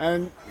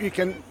 and you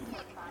can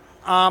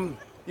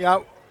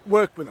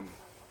work with them.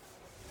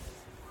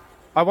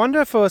 I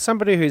wonder for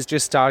somebody who's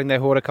just starting their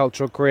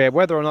horticultural career,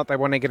 whether or not they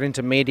want to get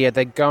into media,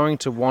 they're going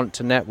to want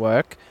to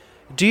network.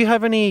 Do you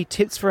have any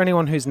tips for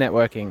anyone who's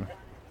networking?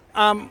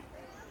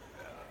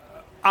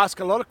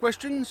 Ask a lot of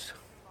questions,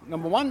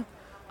 number one.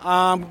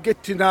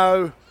 Get to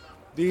know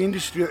the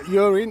industry that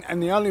you're in,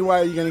 and the only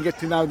way you're going to get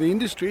to know the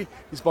industry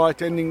is by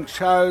attending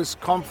shows,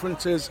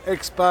 conferences,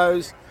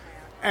 expos,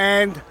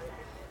 and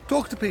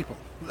talk to people.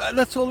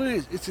 That's all it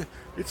is.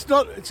 It's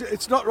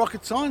not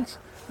rocket science.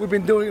 We've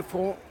been doing it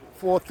for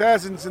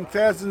thousands and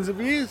thousands of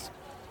years,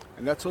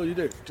 and that's all you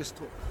do. Just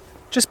talk.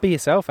 Just be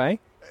yourself, eh?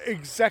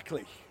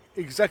 Exactly,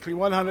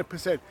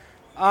 100%.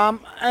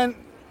 And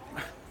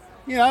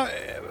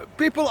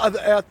people are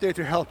out there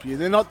to help you.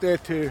 They're not there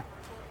to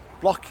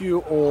block you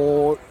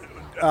or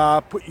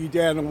put you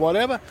down or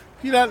whatever.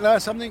 If you don't know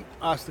something,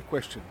 ask the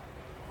question.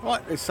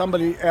 Right? There's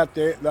somebody out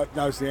there that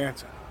knows the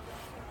answer.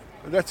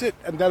 But that's it,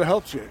 and that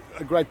helps you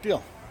a great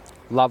deal.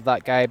 Love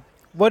that, Gabe.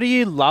 What are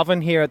you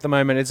loving here at the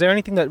moment? Is there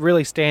anything that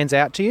really stands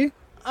out to you?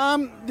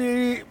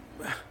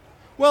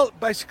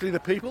 Basically the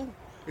people.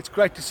 It's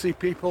great to see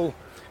people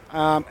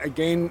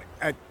again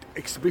at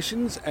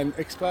exhibitions and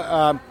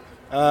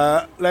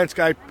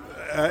landscape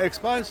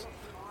expos.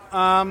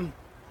 The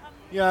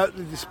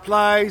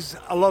displays,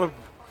 a lot of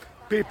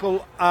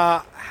people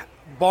are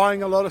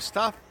buying a lot of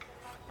stuff.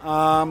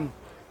 A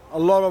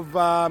lot of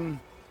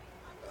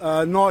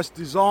nice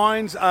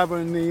designs over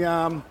in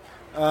the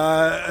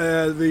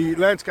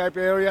landscape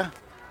area.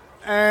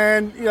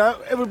 And,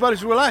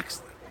 everybody's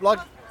relaxed, like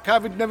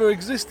COVID never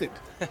existed.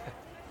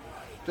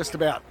 Just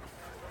about.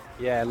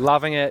 Yeah,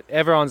 loving it.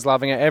 Everyone's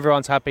loving it.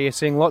 Everyone's happy. You're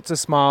seeing lots of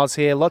smiles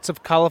here, lots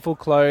of colourful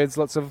clothes,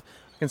 I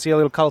can see a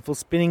little colourful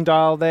spinning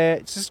dial there.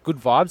 It's just good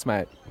vibes,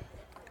 mate.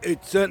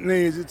 It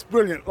certainly is. It's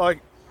brilliant.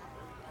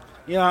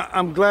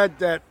 I'm glad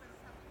that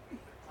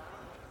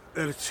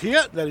it's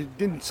here, that it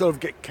didn't sort of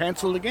get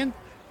cancelled again.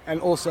 And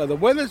also the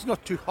weather's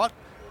not too hot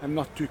and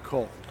not too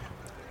cold.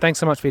 Thanks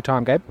so much for your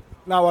time, Gabe.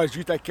 No worries,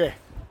 you take care.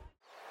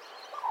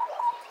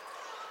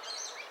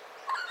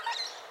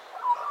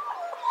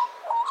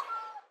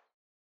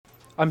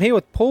 I'm here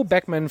with Paul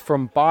Beckman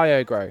from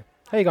BioGrow.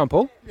 How you going,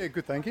 Paul? Yeah,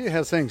 good, thank you.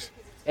 How's things?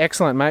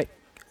 Excellent, mate.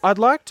 I'd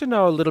like to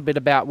know a little bit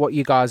about what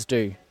you guys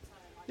do.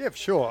 Yeah, for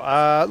sure.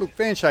 Look,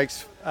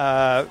 Vanshake's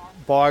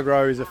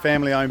BioGrow is a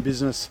family-owned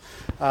business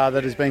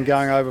that has been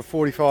going over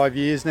 45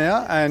 years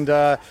now, and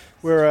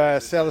we're a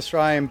South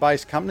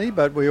Australian-based company,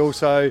 but we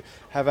also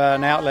have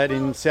an outlet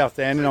in South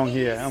Dandenong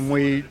here, and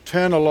we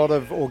turn a lot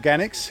of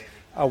organics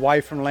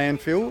away from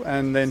landfill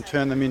and then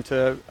turn them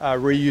into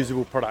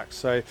reusable products.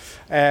 So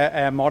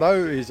our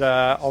motto is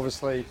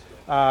obviously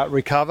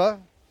recover,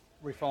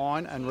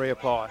 refine and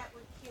reapply.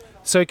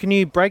 So can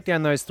you break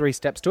down those 3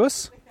 steps to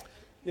us?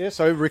 Yeah,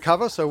 so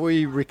recover. So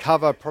we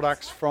recover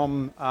products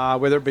from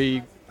whether it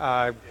be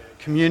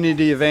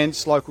community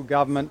events, local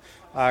government,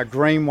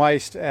 green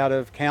waste out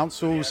of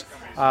councils.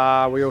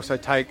 We also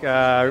take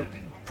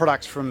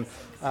products from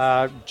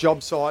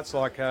job sites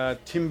like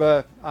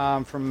timber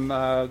from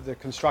the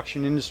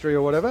construction industry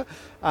or whatever,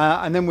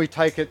 and then we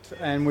take it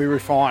and we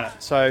refine it.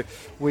 So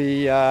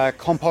we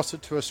compost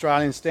it to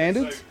Australian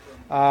standards.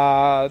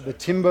 The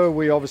timber,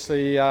 we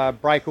obviously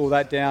break all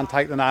that down,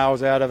 take the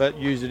nails out of it,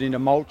 use it into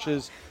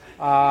mulches.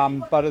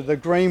 But the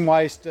green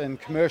waste and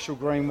commercial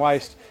green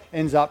waste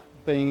ends up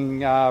being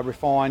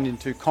refined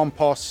into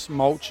composts,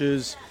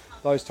 mulches,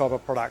 those type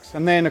of products.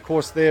 And then, of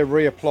course, they're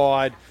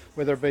reapplied,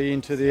 whether it be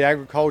into the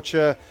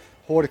agriculture,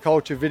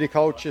 horticulture,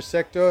 viticulture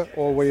sector,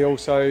 or we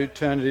also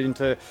turn it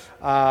into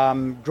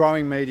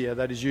growing media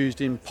that is used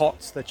in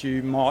pots that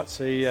you might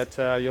see at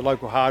your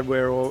local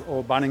hardware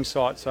or Bunnings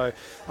site. So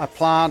a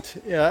plant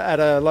at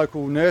a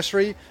local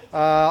nursery,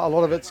 a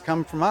lot of it's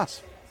come from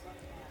us.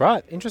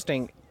 Right,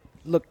 interesting.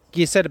 Look,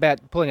 you said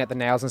about pulling out the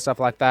nails and stuff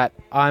like that.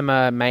 I'm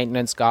a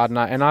maintenance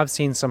gardener and I've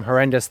seen some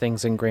horrendous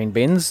things in green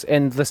bins,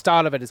 and the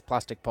start of it is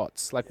plastic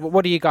pots. Like,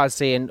 what do you guys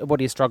see and what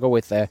do you struggle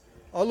with there?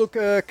 Oh, look,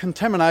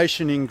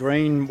 contamination in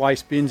green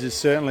waste bins is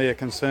certainly a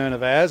concern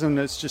of ours, and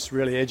it's just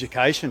really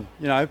education.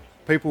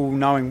 People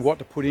knowing what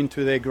to put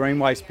into their green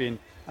waste bin.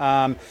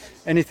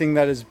 Anything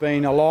that has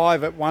been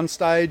alive at one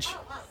stage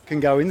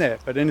can go in there,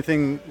 but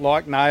anything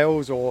like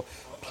nails or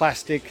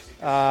plastic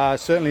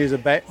certainly is a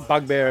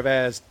bugbear of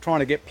ours. Trying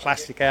to get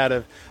plastic out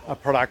of a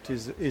product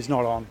is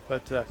not on,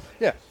 but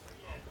yeah.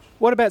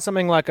 What about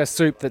something like a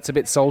soup that's a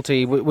bit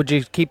salty? Would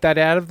you keep that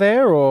out of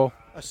there, or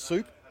a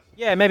soup?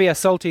 Yeah, maybe a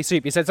salty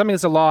soup. You said something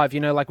that's alive,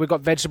 like we've got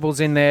vegetables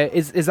in there.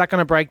 Is that going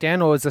to break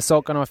down, or is the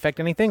salt going to affect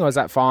anything, or is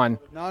that fine?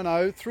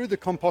 No. Through the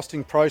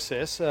composting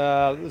process,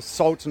 the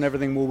salts and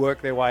everything will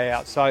work their way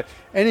out. So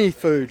any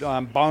food,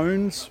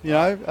 bones,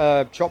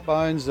 chopped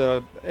bones,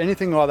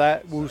 anything like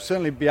that will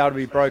certainly be able to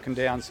be broken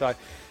down. So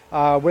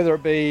whether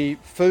it be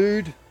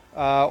food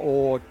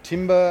or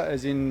timber,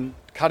 as in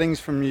cuttings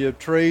from your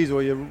trees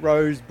or your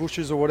rose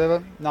bushes or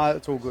whatever, no,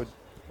 it's all good.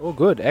 All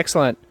good,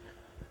 excellent.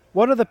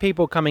 What are the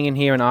people coming in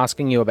here and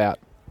asking you about?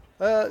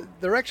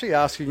 They're actually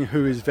asking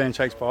who is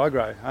Vanshake's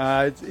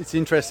BioGrow. It's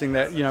interesting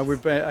that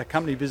we've been a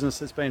company business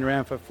that's been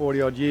around for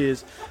 40 odd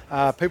years.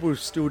 People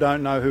still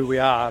don't know who we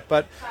are,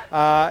 but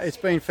it's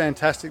been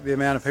fantastic the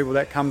amount of people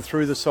that come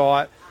through the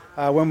site.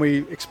 When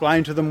we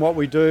explain to them what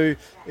we do,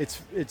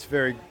 it's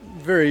very,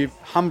 very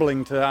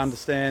humbling to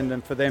understand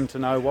and for them to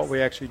know what we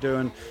actually do.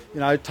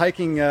 And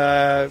taking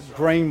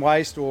green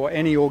waste or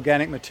any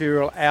organic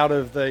material out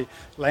of the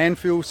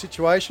landfill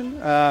situation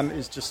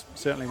is just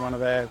certainly one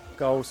of our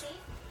goals.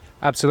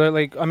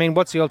 Absolutely. I mean,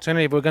 what's the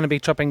alternative? We're going to be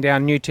chopping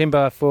down new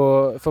timber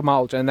for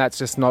mulch, and that's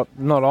just not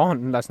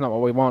on. That's not what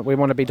we want. We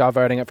want to be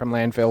diverting it from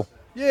landfill.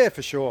 Yeah,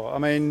 for sure. I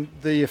mean,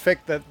 the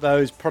effect that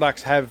those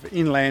products have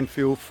in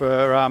landfill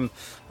for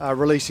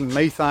releasing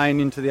methane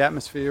into the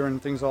atmosphere and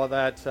things like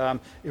that,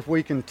 if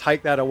we can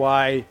take that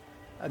away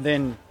and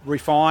then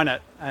refine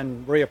it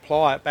and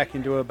reapply it back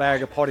into a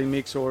bag of potting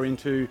mix or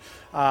into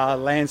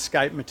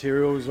landscape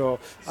materials, or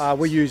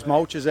we use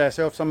mulches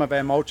ourselves. Some of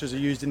our mulches are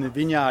used in the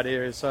vineyard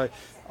areas, so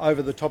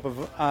over the top of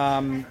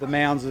the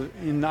mounds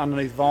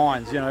underneath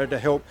vines, to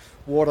help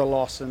water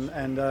loss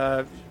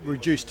and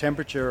reduce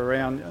temperature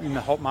around in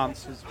the hot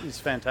months is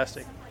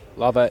fantastic.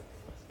 Love it.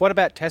 What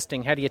about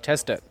testing? How do you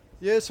test it?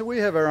 Yeah, so we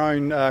have our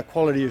own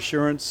quality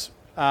assurance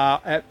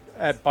at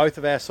both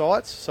of our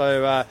sites.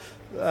 So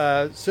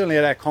certainly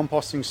at our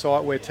composting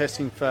site, we're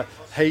testing for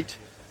heat,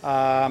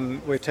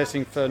 we're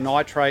testing for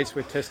nitrates,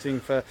 we're testing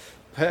for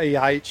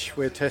pH,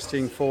 we're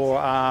testing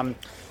for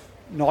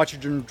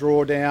nitrogen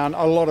drawdown,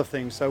 a lot of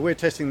things. So we're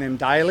testing them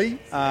daily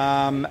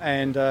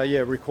and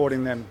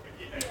recording them.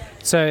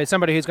 So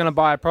somebody who's going to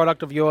buy a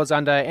product of yours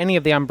under any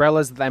of the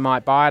umbrellas that they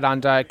might buy it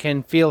under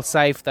can feel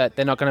safe that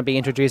they're not going to be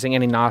introducing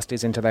any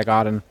nasties into their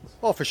garden.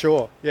 Oh, for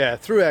sure. Yeah,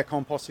 through our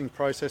composting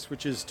process,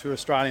 which is to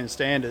Australian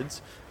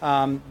standards,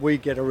 we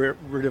get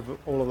rid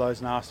of all of those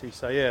nasties.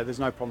 So yeah, there's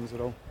no problems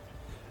at all.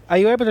 Are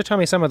you able to tell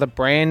me some of the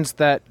brands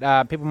that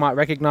people might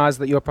recognise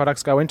that your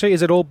products go into?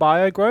 Is it all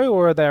BioGrow,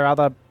 or are there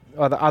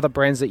other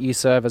brands that you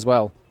serve as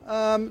well?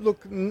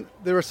 Look,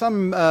 there are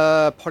some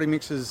potting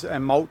mixes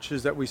and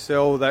mulches that we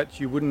sell that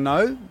you wouldn't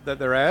know that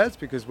they're ours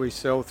because we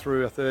sell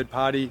through a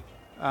third-party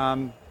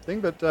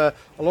thing. But a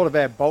lot of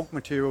our bulk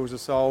materials are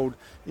sold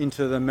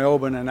into the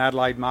Melbourne and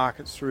Adelaide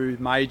markets through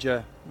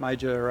major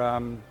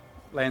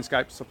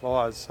landscape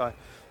suppliers. So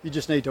you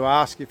just need to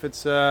ask if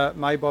it's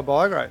made by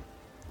BioGrow.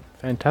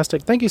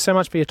 Fantastic. Thank you so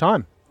much for your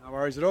time. No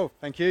worries at all.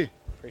 Thank you.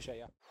 Appreciate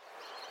you.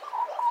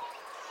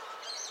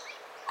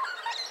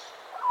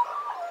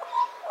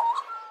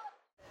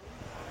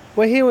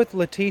 We're here with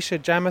Letitia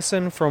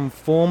Jamison from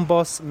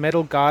Formboss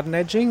Metal Garden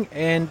Edging,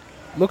 and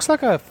looks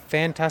like a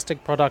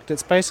fantastic product.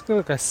 It's basically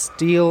like a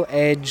steel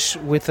edge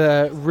with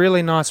a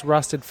really nice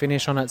rusted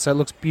finish on it, so it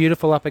looks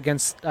beautiful up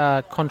against,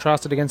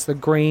 contrasted against the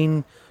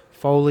green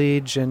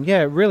foliage, and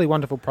yeah, really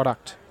wonderful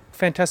product.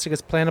 Fantastic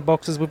as planter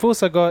boxes. We've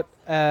also got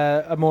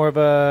a more of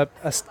a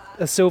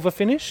silver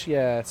finish,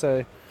 yeah,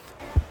 so...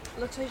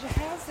 Letitia,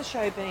 how's the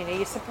show been? Are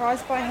you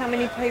surprised by how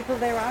many people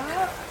there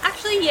are?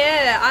 Actually,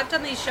 yeah, I've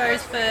done these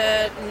shows for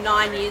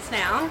 9 years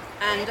now,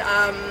 and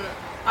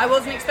I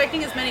wasn't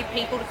expecting as many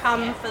people to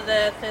come for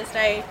the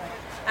Thursday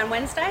and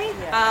Wednesday,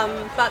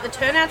 but the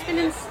turnout's been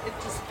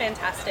just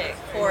fantastic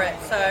for it.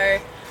 So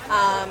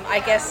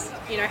I guess,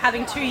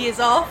 having 2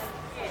 years off,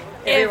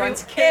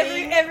 everyone's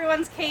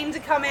keen to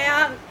come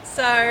out.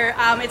 So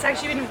it's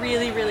actually been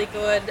really, really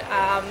good.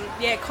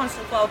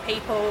 Constant flow of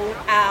people.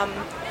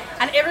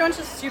 And everyone's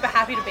just super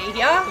happy to be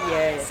here.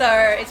 Yeah. So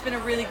it's been a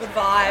really good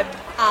vibe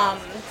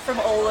from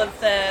all of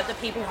the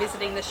people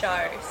visiting the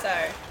show.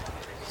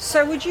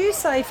 So would you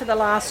say for the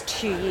last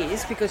 2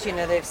 years, because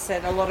they've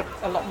said a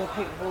lot more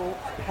people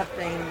have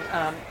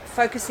been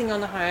focusing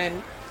on the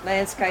home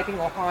landscaping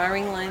or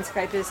hiring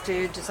landscapers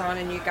to design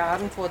a new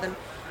garden for them,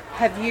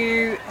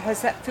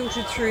 has that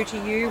filtered through to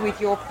you with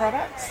your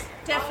products?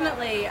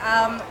 Definitely.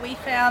 We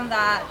found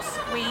that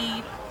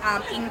we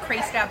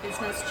increased our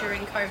business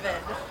during COVID.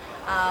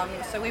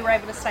 So we were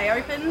able to stay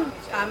open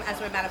as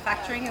we're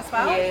manufacturing as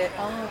well. Yeah.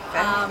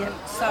 Oh, okay.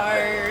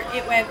 So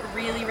it went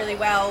really, really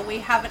well. We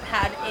haven't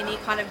had any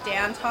kind of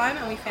downtime,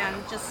 and we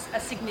found just a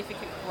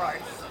significant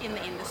growth in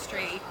the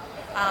industry.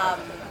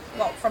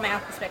 From our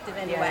perspective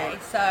anyway. Yeah.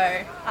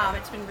 So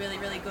it's been really,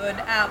 really good.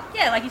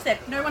 Like you said,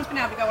 no one's been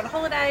able to go on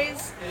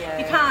holidays. Yeah.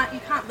 You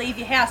can't leave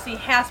your house. So your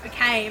house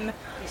became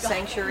your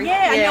sanctuary.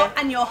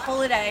 And your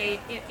holiday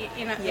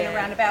in a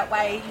roundabout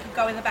way. You could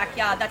go in the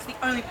backyard. That's the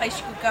only place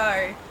you could go.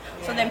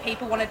 Yeah. So then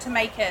people wanted to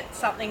make it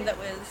something that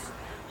was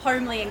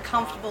homely and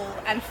comfortable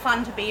and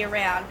fun to be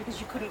around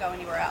because you couldn't go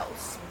anywhere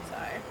else. So.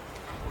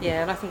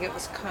 Yeah, and I think it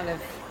was kind of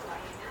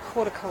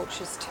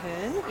horticulture's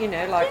turn,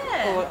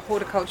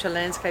 horticulture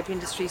landscape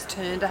industry's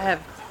turn to have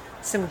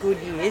some good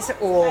years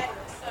or,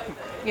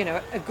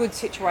 a good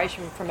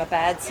situation from a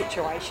bad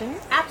situation.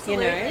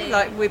 Absolutely.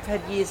 Like we've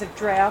had years of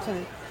drought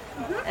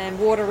and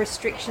water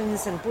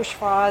restrictions and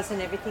bushfires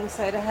and everything.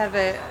 So to have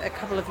a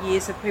couple of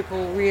years of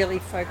people really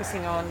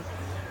focusing on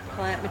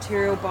plant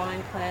material,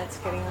 buying plants,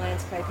 getting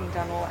landscaping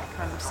done, all that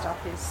kind of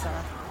stuff is...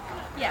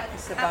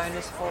 it's a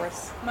bonus for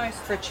us.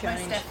 For a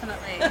change. Most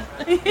definitely.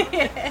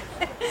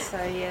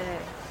 So, yeah.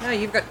 No,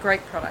 you've got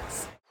great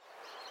products.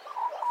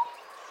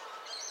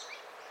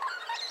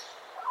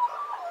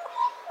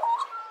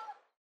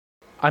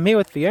 I'm here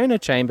with Fiona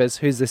Chambers,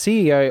 who's the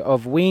CEO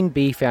of Ween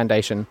Bee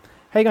Foundation.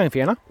 How are you going,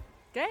 Fiona?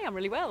 Okay, I'm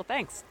really well,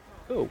 thanks.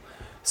 Cool.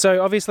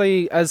 So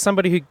obviously, as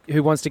somebody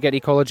who wants to get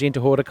ecology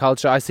into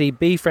horticulture, I see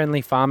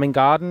bee-friendly farming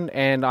garden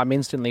and I'm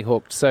instantly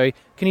hooked. So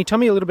can you tell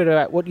me a little bit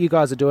about what you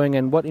guys are doing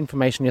and what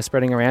information you're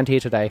spreading around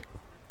here today?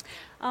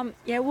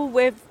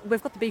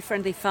 We've got the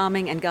bee-friendly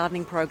farming and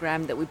gardening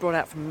program that we brought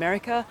out from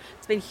America.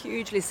 It's been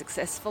hugely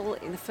successful.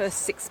 In the first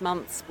 6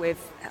 months, we've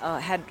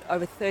had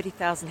over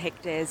 30,000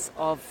 hectares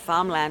of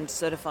farmland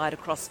certified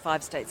across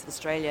 5 states of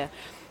Australia.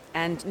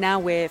 And now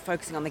we're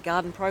focusing on the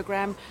garden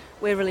program.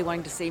 We're really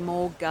wanting to see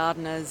more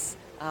gardeners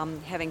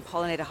having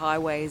pollinator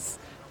highways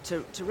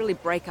to really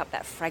break up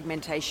that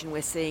fragmentation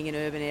we're seeing in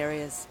urban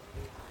areas.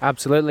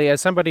 Absolutely.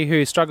 As somebody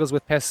who struggles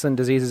with pests and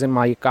diseases in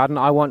my garden,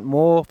 I want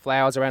more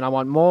flowers around. I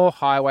want more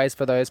highways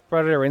for those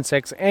predator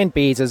insects and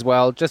bees as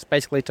well, just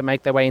basically to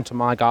make their way into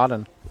my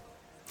garden.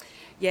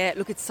 Yeah,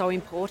 look, it's so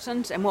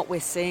important, and what we're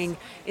seeing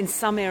in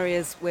some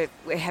areas, we're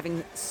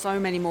having so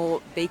many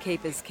more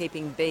beekeepers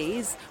keeping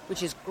bees,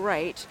 which is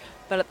great,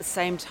 but at the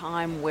same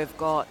time we've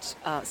got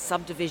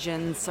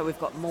subdivisions, so we've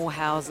got more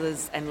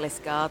houses and less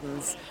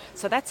gardens.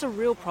 So that's a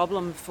real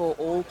problem for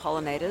all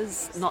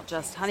pollinators, not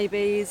just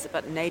honeybees,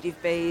 but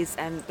native bees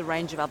and the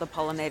range of other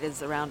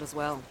pollinators around as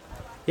well.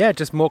 Yeah,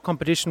 just more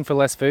competition for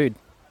less food.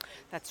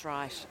 That's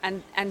right.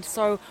 And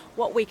so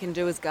what we can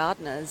do as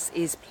gardeners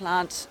is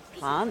plant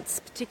plants,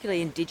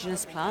 particularly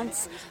indigenous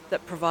plants,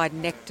 that provide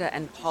nectar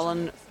and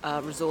pollen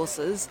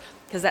resources,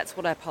 because that's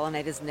what our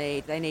pollinators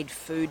need. They need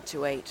food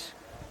to eat.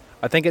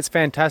 I think it's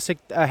fantastic.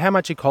 How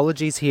much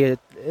ecology is here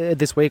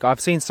this week? I've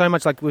seen so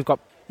much, like we've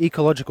got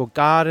ecological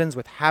gardens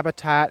with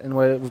habitat, and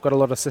we've got a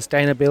lot of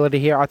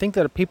sustainability here. I think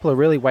that people are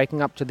really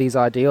waking up to these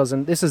ideals,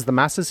 and this is the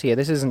masses here.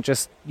 This isn't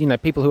just,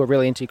 people who are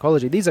really into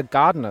ecology. These are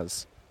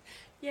gardeners.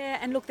 Yeah,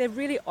 and look, they're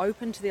really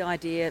open to the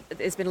idea.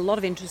 There's been a lot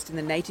of interest in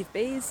the native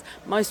bees.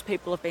 Most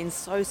people have been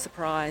so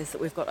surprised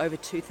that we've got over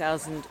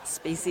 2,000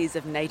 species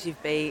of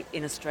native bee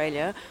in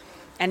Australia.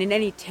 And in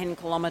any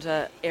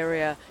 10-kilometre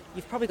area,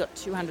 you've probably got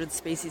 200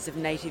 species of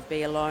native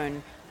bee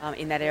alone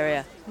in that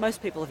area.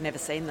 Most people have never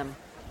seen them.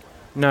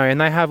 No,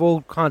 and they have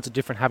all kinds of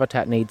different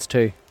habitat needs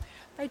too.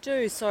 They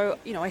do. So,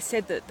 I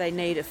said that they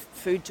need a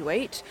food to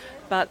eat,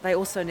 but they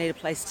also need a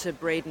place to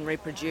breed and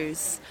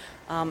reproduce.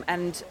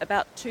 And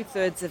about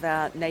 2/3 of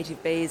our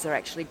native bees are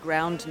actually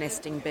ground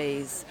nesting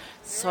bees.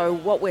 So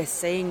what we're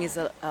seeing is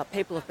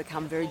people have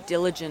become very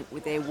diligent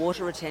with their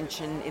water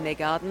retention in their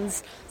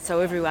gardens. So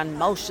everyone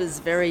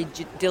mulches very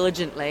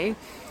diligently.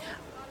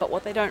 But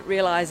what they don't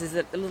realise is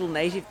that the little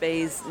native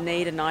bees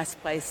need a nice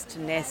place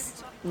to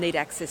nest, need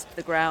access to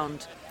the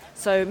ground.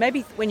 So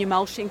maybe when you're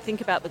mulching,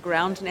 think about the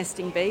ground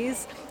nesting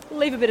bees.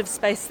 Leave a bit of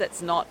space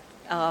that's not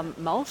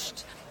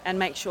mulched, and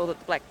make sure that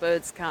the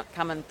blackbirds can't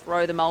come and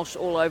throw the mulch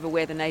all over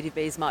where the native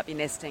bees might be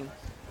nesting.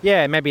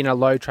 Yeah, maybe in a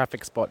low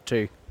traffic spot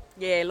too.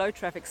 Yeah, low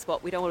traffic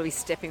spot. We don't want to be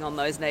stepping on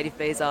those native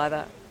bees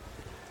either.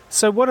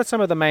 So what are some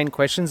of the main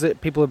questions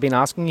that people have been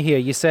asking you here?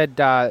 You said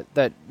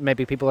that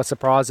maybe people are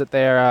surprised that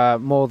there are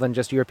more than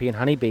just European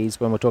honeybees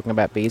when we're talking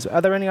about bees.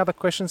 Are there any other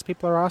questions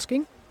people are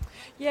asking?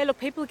 Yeah, look,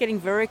 people are getting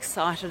very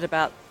excited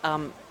about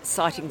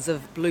sightings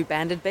of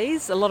blue-banded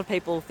bees. A lot of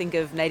people think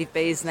of native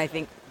bees and they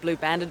think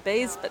blue-banded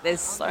bees, but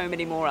there's so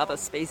many more other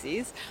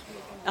species.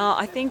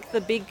 I think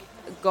the big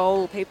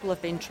goal, people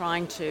have been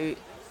trying to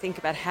think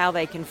about how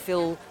they can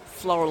fill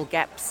floral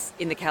gaps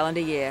in the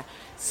calendar year.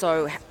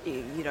 So,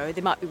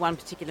 there might be one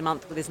particular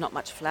month where there's not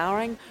much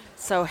flowering.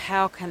 So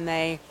how can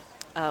they,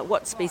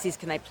 what species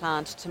can they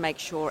plant to make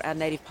sure our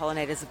native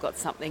pollinators have got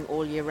something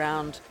all year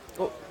round?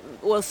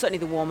 Well, certainly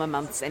the warmer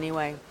months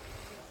anyway.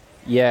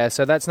 Yeah,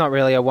 so that's not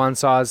really a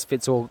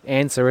one-size-fits-all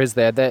answer, is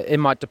there? It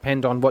might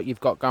depend on what you've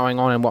got going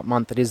on and what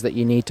month it is that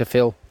you need to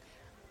fill.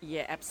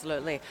 Yeah,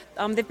 absolutely.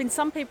 There have been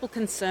some people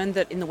concerned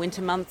that in the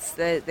winter months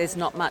there's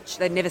not much,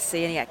 they never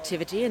see any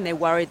activity, and they're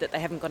worried that they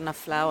haven't got enough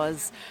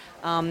flowers.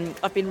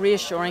 I've been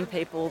reassuring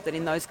people that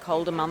in those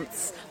colder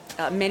months,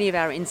 many of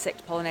our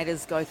insect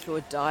pollinators go through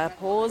a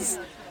diapause.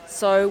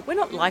 So we're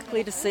not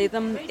likely to see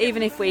them.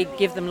 Even if we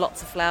give them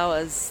lots of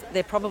flowers,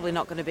 they're probably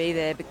not going to be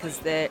there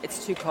because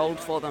it's too cold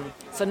for them.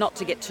 So not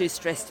to get too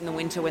stressed in the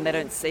winter when they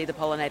don't see the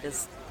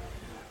pollinators.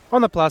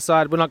 On the plus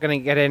side, we're not going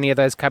to get any of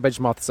those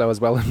cabbage moths though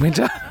as well in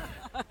winter.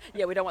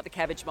 Yeah, we don't want the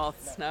cabbage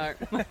moths, no.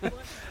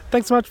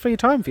 Thanks so much for your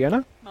time,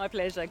 Fiona. My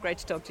pleasure. Great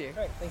to talk to you.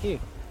 Great, thank you.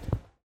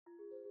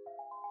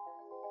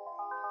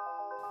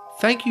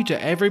 Thank you to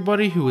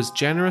everybody who was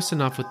generous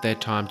enough with their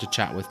time to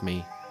chat with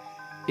me.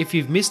 If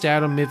you've missed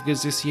out on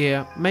MIFGS this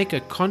year, make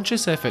a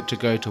conscious effort to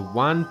go to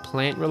one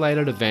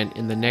plant-related event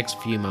in the next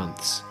few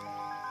months.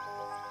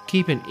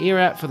 Keep an ear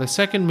out for the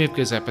second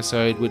MIFGS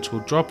episode, which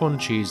will drop on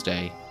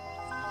Tuesday.